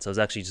neurons. So I was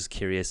actually just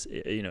curious,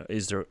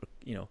 is there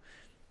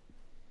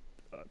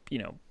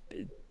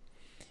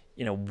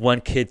one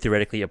could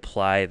theoretically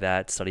apply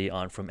that study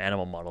on from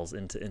animal models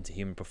into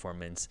human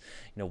performance.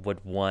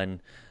 Would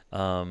one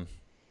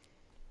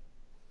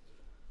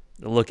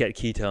look at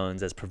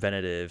ketones as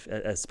preventative,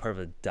 as part of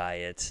a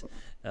diet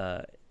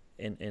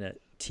in a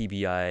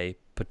TBI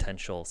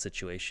potential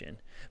situation?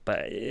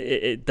 But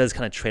it does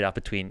kind of trade off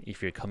between,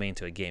 if you're coming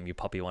into a game, you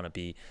probably want to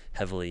be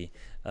heavily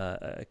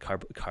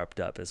carved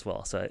up as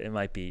well. So it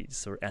might be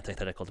sort of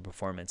antithetical to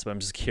performance. But I'm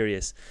just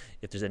curious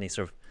if there's any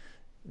sort of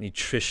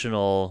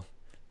nutritional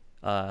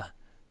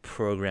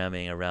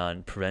programming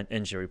around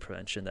injury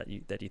prevention that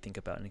you think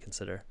about and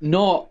consider.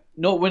 So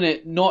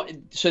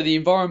the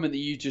environment that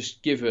you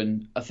just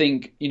given, I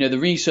think the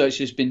research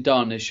that's been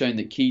done has shown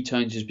that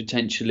ketones is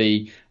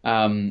potentially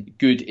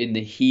good in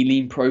the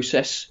healing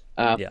process.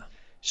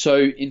 So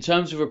in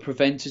terms of a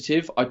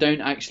preventative, I don't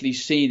actually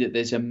see that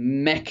there's a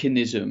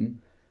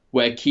mechanism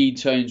where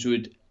ketones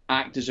would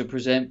act as a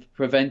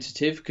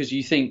preventative, because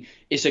you think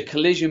it's a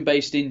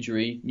collision-based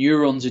injury,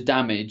 neurons are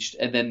damaged,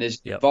 and then there's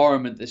the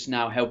environment that's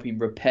now helping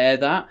repair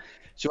that.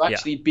 So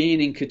actually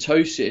being in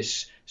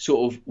ketosis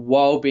sort of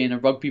while being a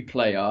rugby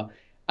player,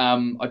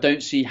 I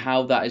don't see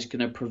how that is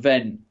going to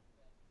prevent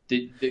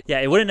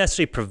it wouldn't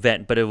necessarily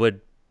prevent, but it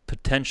would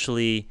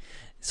potentially.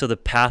 So the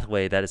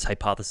pathway that is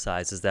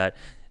hypothesized is that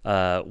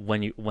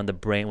when the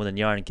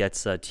neuron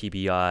gets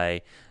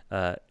TBI,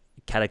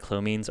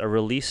 catecholamines are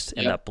released,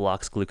 and that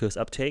blocks glucose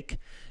uptake,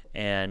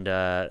 and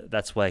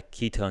that's why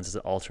ketones as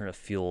an alternate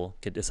fuel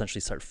could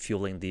essentially start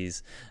fueling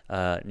these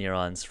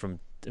neurons from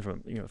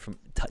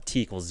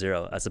T equals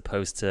 0, as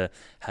opposed to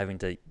having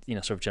to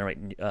sort of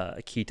generate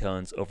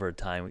ketones over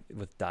time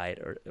with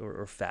diet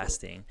or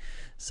fasting.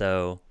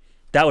 So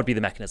that would be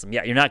the mechanism.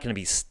 Yeah, you're not going to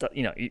be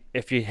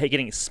if you're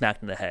getting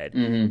smacked in the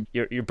head,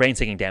 your brain's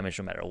taking damage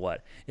no matter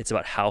what. It's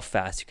about how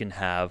fast you can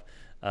have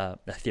a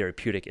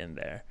therapeutic in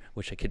there,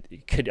 which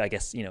could I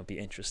guess be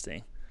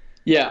interesting.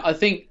 Yeah, I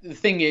think the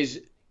thing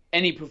is,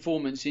 any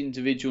performance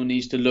individual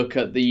needs to look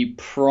at the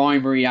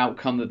primary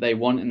outcome that they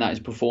want, and that is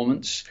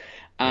performance.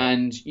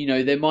 And,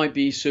 there might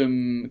be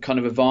some kind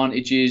of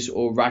advantages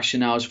or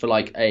rationales for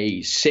like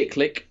a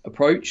cyclic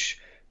approach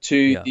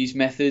to these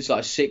methods,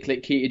 like a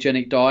cyclic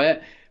ketogenic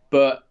diet.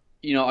 But,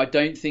 I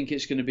don't think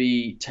it's going to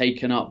be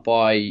taken up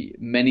by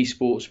many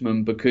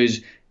sportsmen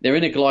because they're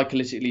in a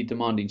glycolytically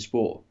demanding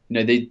sport.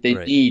 They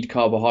need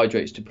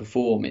carbohydrates to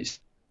perform. It's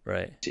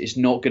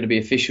not going to be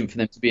efficient for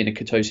them to be in a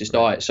ketosis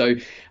diet. So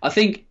I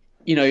think,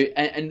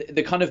 and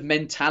the kind of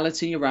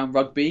mentality around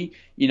rugby,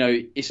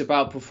 it's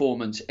about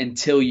performance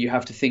until you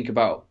have to think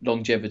about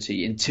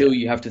longevity, until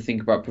you have to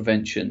think about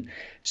prevention.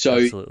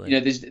 So,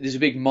 there's a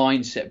big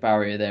mindset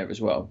barrier there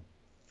as well.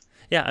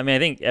 Yeah, I mean, I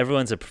think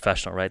everyone's a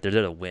professional, right? They're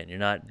there to win. You're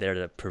not there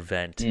to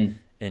prevent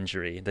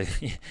injury.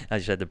 As you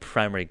said, the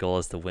primary goal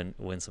is to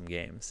win some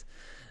games.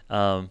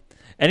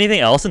 Anything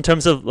else in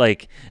terms of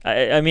like,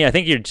 I mean, I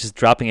think you're just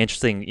dropping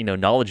interesting,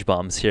 knowledge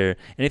bombs here.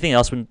 Anything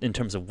else in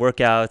terms of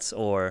workouts,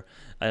 or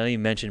I know you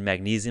mentioned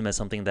magnesium as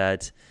something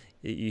that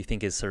you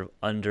think is sort of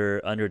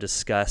under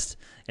discussed.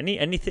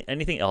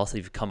 Anything else that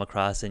you've come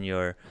across in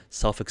your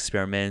self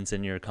experiments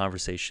and your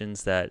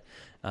conversations that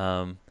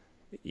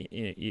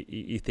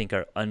you think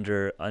are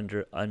under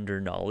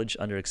knowledge,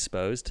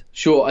 underexposed?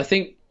 Sure. I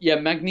think,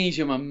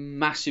 magnesium I'm a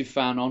massive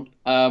fan on.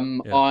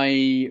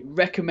 I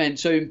recommend,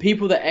 so in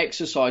people that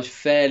exercise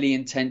fairly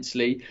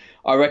intensely,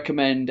 I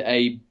recommend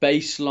a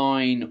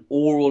baseline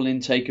oral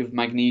intake of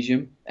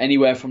magnesium,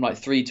 anywhere from like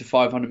 300 to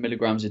 500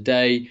 milligrams a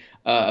day,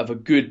 of a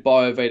good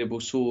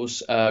bioavailable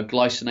source,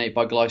 glycinate,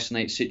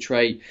 biglycinate,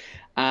 citrate.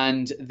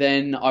 And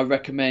then I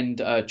recommend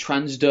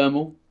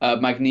transdermal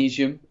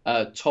magnesium,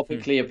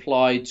 topically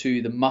applied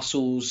to the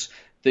muscles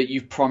that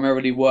you've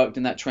primarily worked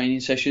in that training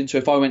session. So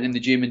if I went in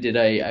the gym and did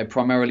a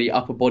primarily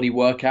upper body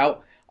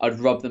workout, I'd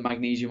rub the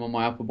magnesium on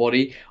my upper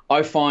body.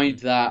 I find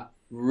that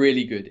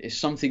really good. It's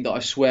something that I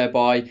swear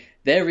by.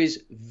 There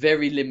is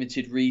very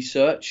limited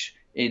research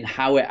in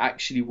how it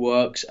actually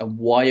works and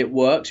why it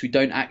works. We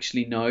don't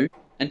actually know.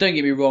 And don't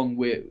get me wrong,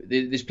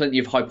 there's plenty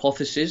of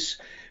hypotheses.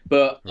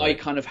 But I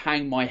kind of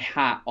hang my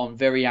hat on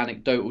very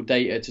anecdotal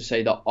data to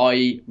say that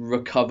I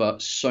recover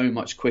so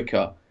much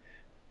quicker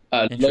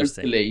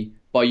locally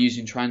by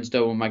using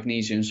transdermal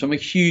magnesium. So I'm a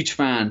huge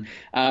fan.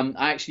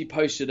 I actually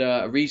posted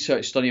a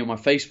research study on my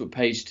Facebook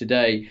page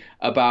today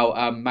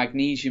about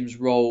magnesium's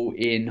role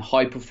in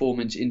high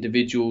performance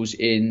individuals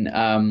in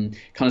kind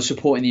of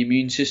supporting the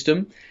immune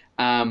system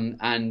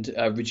and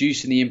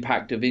reducing the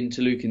impact of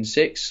interleukin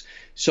 6.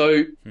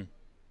 So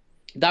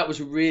that was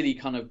a really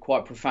kind of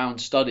quite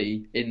profound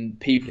study in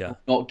people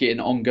not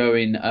getting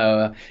ongoing,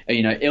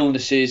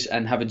 illnesses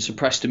and having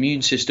suppressed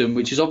immune system,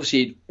 which is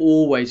obviously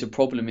always a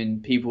problem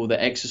in people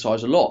that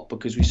exercise a lot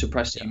because we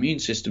suppress the immune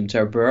system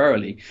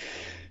temporarily.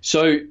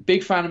 So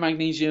big fan of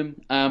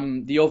magnesium.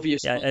 The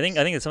obvious. Yeah, I think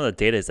that some of the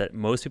data is that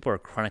most people are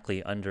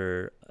chronically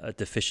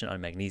deficient on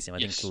magnesium.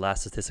 I think the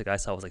last statistic I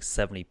saw was like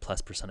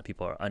 70+% of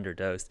people are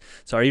underdosed.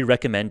 So are you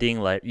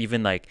recommending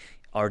even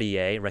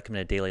RDA,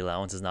 recommended daily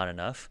allowance, is not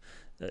enough?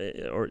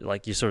 Or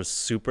like you're sort of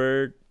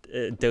super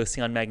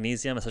dosing on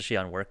magnesium, especially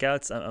on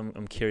workouts?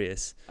 I'm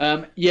curious.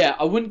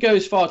 I wouldn't go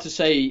as far to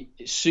say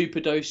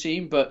super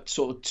dosing, but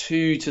sort of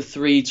 2 to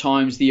 3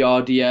 times the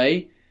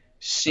RDA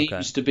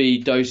seems to be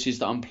doses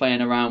that I'm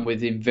playing around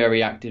with in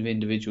very active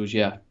individuals.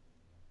 Yeah.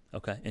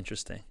 Okay,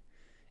 interesting.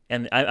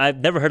 And I've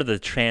never heard of the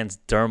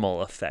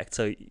transdermal effect.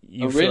 So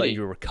you feel like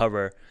you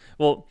recover.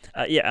 Well,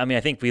 I mean,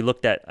 I think we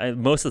looked at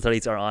most of the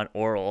studies are on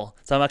oral.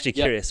 So I'm actually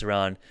curious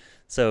around.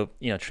 So,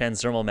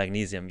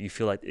 transdermal you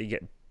feel like you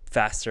get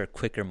faster,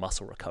 quicker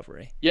muscle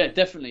recovery. Yeah,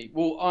 definitely.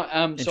 Well,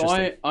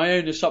 I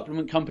own a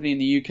supplement company in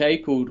the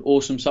UK called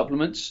Awesome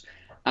Supplements,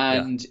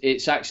 and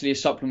it's actually a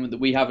supplement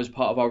that we have as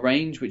part of our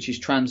range, which is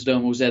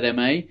transdermal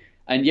ZMA.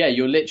 And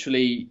you're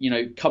literally,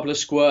 couple of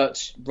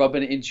squirts,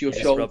 rubbing it into your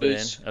shoulders. Rub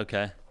it in.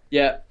 Okay.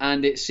 Yeah,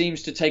 and it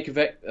seems to take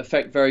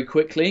effect very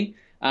quickly.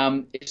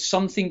 It's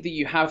something that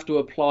you have to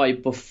apply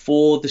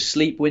before the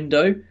sleep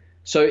window.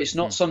 So it's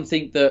not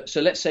something that,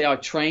 so let's say I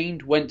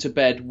trained, went to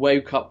bed,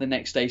 woke up the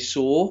next day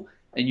sore,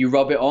 and you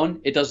rub it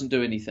on, it doesn't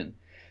do anything.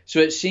 So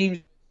it seems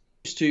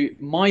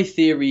my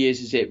theory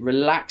is it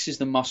relaxes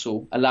the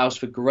muscle, allows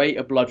for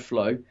greater blood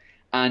flow,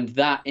 and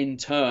that in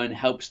turn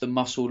helps the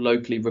muscle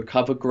locally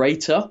recover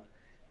greater.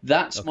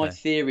 That's my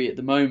theory at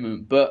the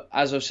moment. But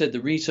as I've said, the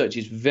research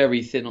is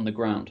very thin on the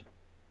ground.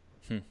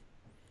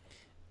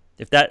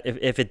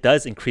 If it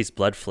does increase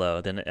blood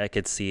flow, then I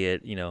could see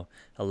it,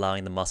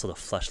 allowing the muscle to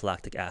flush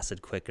lactic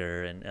acid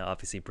quicker and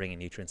obviously bringing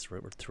nutrients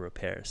to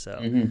repair.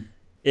 So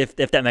if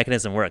that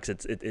mechanism works,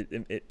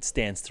 it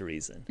stands to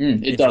reason.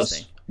 It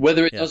does.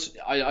 Whether it does,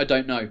 I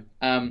don't know.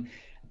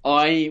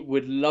 I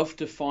would love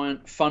to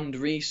fund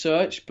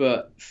research,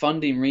 but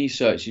funding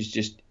research is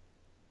just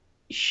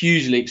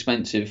hugely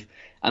expensive.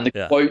 And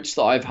the quotes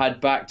that I've had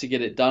back to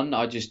get it done,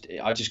 I just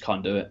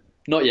can't do it.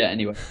 Not yet,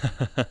 anyway.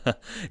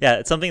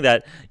 It's something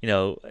that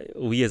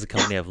we as a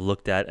company have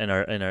looked at and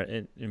are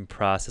in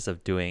process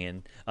of doing,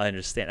 and I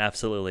understand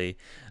absolutely.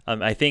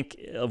 I think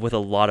with a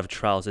lot of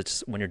trials,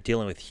 it's when you're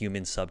dealing with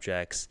human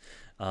subjects,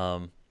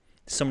 so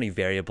many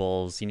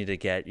variables. You need to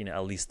get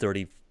at least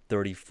 30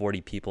 30,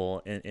 40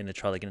 people in a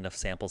trial to get enough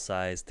sample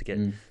size to get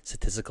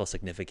statistical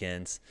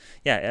significance.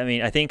 Yeah, I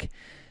mean, I think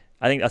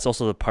that's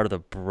also the part of the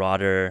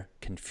broader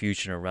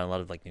confusion around a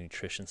lot of like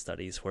nutrition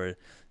studies where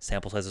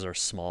sample sizes are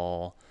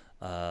small,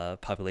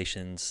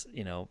 populations,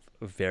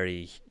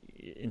 vary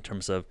in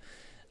terms of,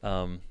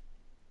 if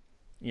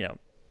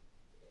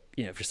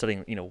you're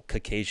studying,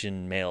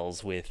 Caucasian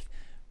males with,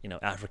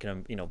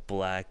 African,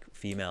 black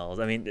females.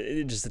 I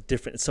mean,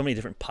 so many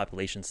different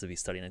populations to be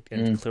studying,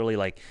 and clearly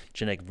like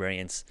genetic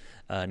variance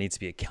needs to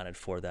be accounted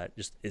for. That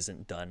just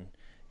isn't done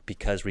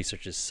because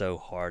research is so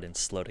hard and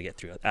slow to get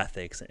through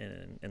ethics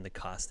and the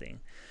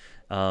costing.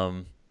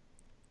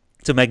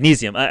 So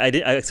magnesium,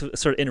 I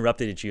sort of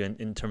interrupted you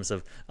in terms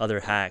of other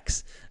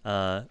hacks.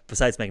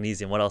 Besides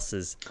magnesium, what else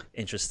is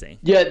interesting?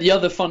 Yeah, the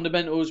other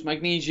fundamentals: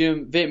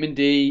 magnesium, vitamin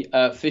D,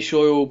 fish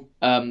oil,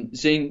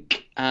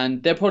 zinc,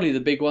 and they're probably the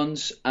big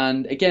ones.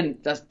 And again,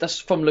 that's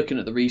from looking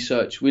at the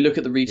research. We look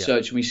at the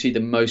research and we see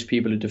that most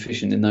people are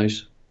deficient in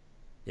those.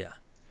 Yeah,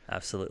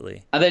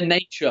 absolutely. And then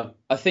nature.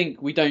 I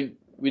think we don't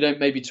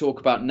maybe talk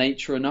about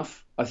nature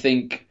enough. I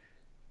think,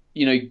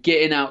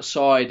 getting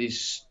outside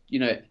is,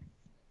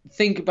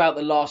 think about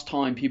the last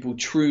time people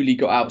truly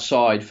got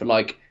outside for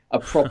like a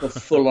proper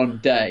full-on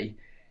day.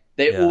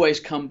 They always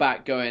come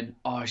back going,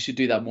 oh, I should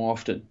do that more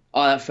often.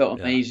 Oh, that felt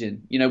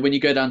amazing. When you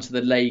go down to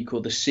the lake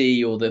or the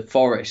sea or the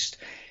forest,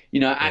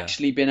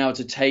 actually being able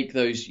to take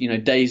those,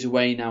 days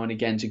away now and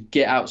again to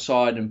get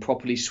outside and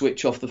properly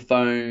switch off the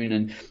phone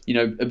and,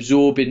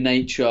 absorb in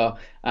nature.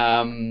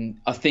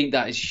 I think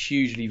that is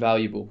hugely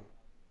valuable.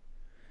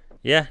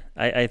 Yeah,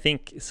 I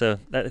think so.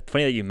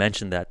 Funny that you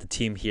mentioned that. The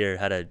team here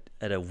had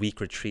a week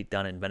retreat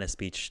down in Venice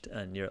Beach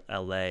near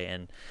LA,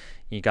 and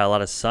you got a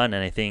lot of sun.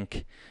 And I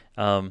think,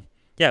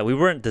 we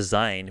weren't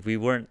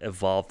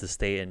evolved to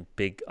stay in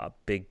big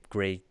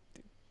gray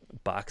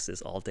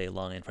boxes all day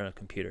long in front of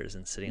computers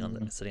and sitting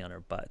on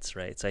our butts,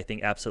 right? So I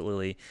think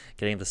absolutely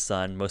getting the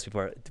sun. Most people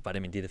are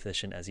vitamin D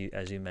deficient, as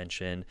you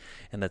mentioned,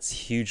 and that's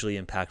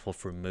hugely impactful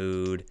for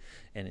mood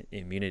and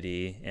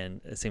immunity.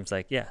 And it seems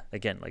like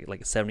again,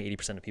 like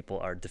 70-80% of people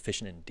are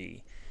deficient in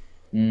D,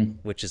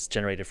 which is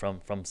generated from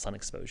sun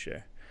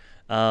exposure.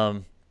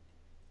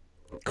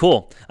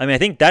 Cool. I mean, I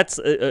think that's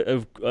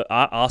a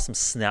awesome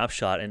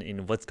snapshot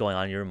in what's going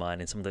on in your mind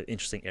and some of the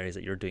interesting areas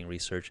that you're doing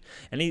research.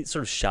 Any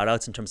sort of shout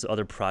outs in terms of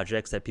other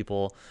projects that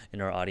people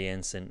in our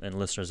audience and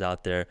listeners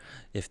out there,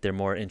 if they're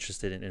more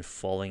interested in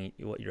following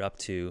what you're up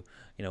to,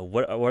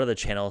 what are the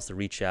channels to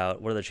reach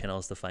out? What are the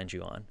channels to find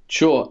you on?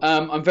 Sure.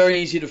 I'm very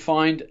easy to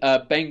find.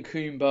 Ben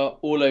Coomber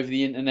all over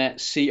the internet,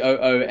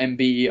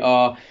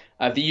 Coomber.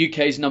 The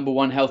UK's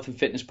 #1 health and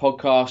fitness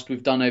podcast.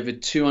 We've done over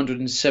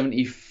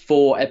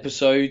 274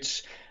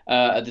 episodes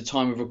at the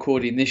time of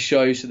recording this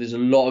show, so there's a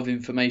lot of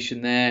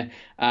information there.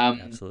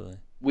 Absolutely.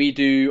 We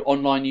do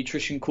online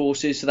nutrition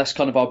courses, so that's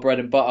kind of our bread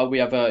and butter. We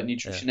have a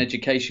nutrition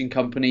education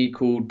company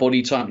called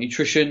Body Type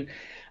Nutrition.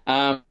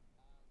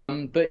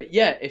 But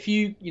yeah, if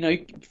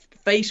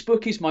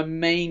Facebook is my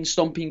main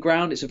stomping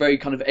ground. It's a very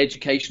kind of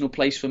educational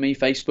place for me,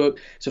 Facebook.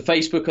 So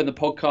Facebook and the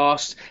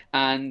podcast,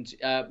 and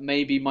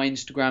maybe my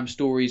Instagram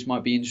stories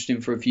might be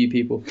interesting for a few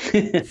people.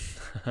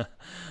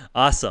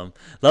 Awesome.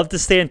 Love to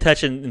stay in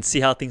touch and see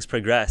how things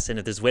progress. And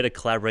if there's a way to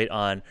collaborate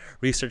on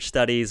research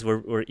studies, we're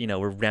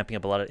ramping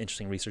up a lot of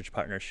interesting research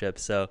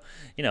partnerships. So,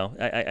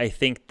 I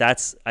think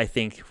that's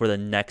where the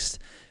next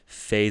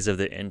phase of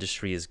the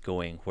industry is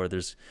going, where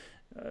there's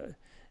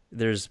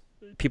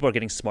people are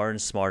getting smarter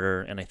and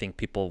smarter, and I think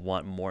people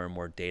want more and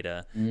more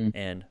data.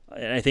 And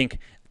I think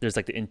there's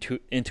like the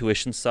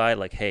intuition side,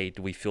 like, hey,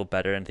 do we feel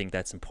better? And I think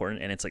that's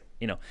important. And it's like,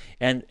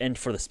 and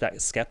for the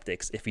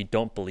skeptics, if you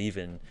don't believe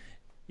in,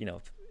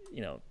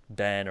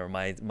 Ben or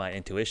my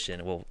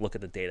intuition, we'll look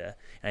at the data.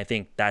 And I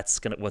think that's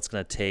what's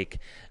gonna take,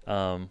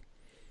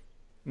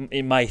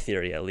 in my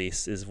theory at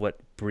least, is what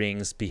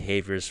brings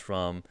behaviors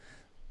from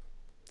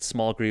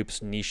small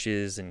groups,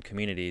 niches, and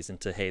communities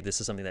into, hey,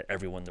 this is something that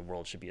everyone in the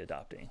world should be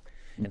adopting.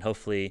 And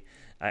hopefully,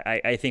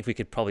 I think we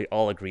could probably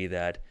all agree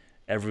that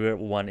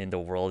everyone in the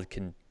world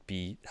can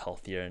be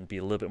healthier and be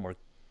a little bit more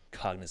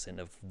cognizant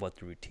of what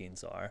the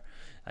routines are.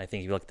 I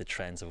think if you look at the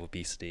trends of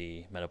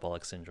obesity,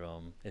 metabolic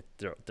syndrome,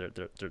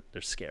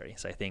 they're scary.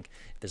 So I think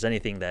if there's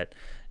anything that,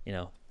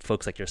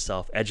 folks like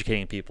yourself,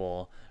 educating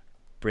people,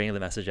 bringing the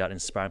message out,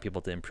 inspiring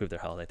people to improve their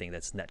health, I think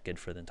that's net good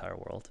for the entire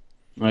world.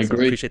 I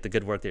agree. Appreciate the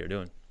good work that you're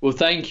doing. Well,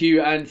 thank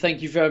you, and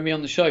thank you for having me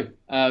on the show.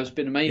 It's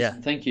been amazing.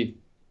 Yeah. Thank you.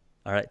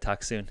 All right,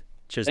 talk soon.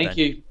 Cheers, Thank Ben.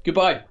 you.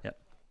 Goodbye. Yep.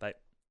 Bye.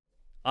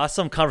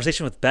 Awesome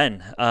conversation with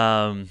Ben.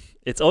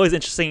 It's always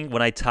interesting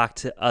when I talk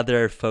to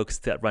other folks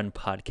that run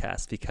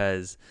podcasts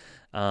because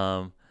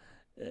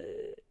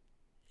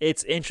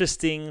it's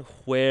interesting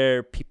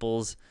where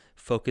people's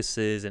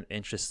focuses and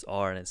interests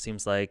are, and it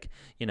seems like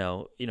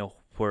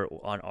we're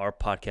on our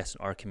podcast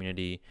in our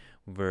community,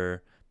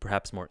 we're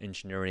perhaps more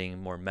engineering,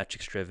 more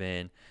metrics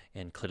driven,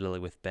 and clearly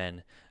with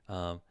Ben,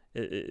 I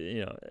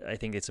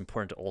think it's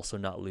important to also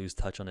not lose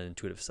touch on the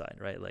intuitive side,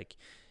 right? Like,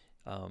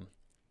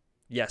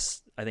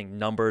 yes, I think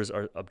numbers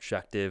are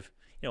objective,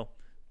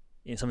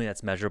 something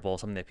that's measurable,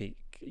 something that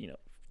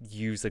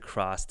used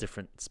across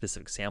different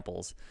specific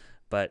samples.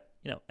 But,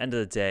 end of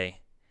the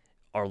day,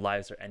 our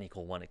lives are N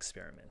equal 1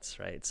 experiments,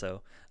 right?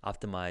 So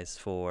optimize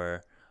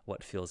for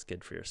what feels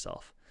good for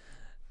yourself.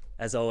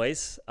 As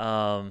always,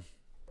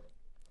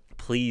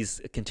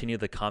 please continue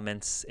the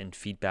comments and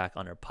feedback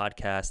on our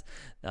podcast.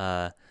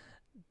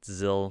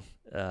 Zil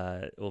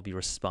will be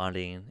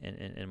responding,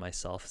 and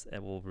myself,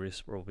 and we'll be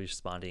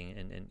responding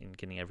and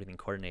getting everything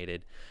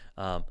coordinated.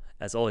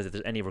 As always, if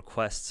there's any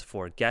requests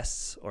for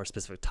guests or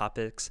specific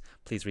topics,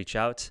 please reach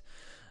out.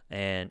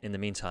 And in the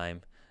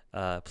meantime,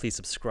 please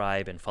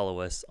subscribe and follow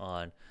us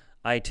on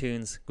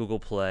iTunes, Google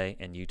Play,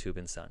 and YouTube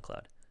and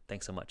SoundCloud.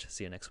 Thanks so much.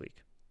 See you next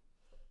week.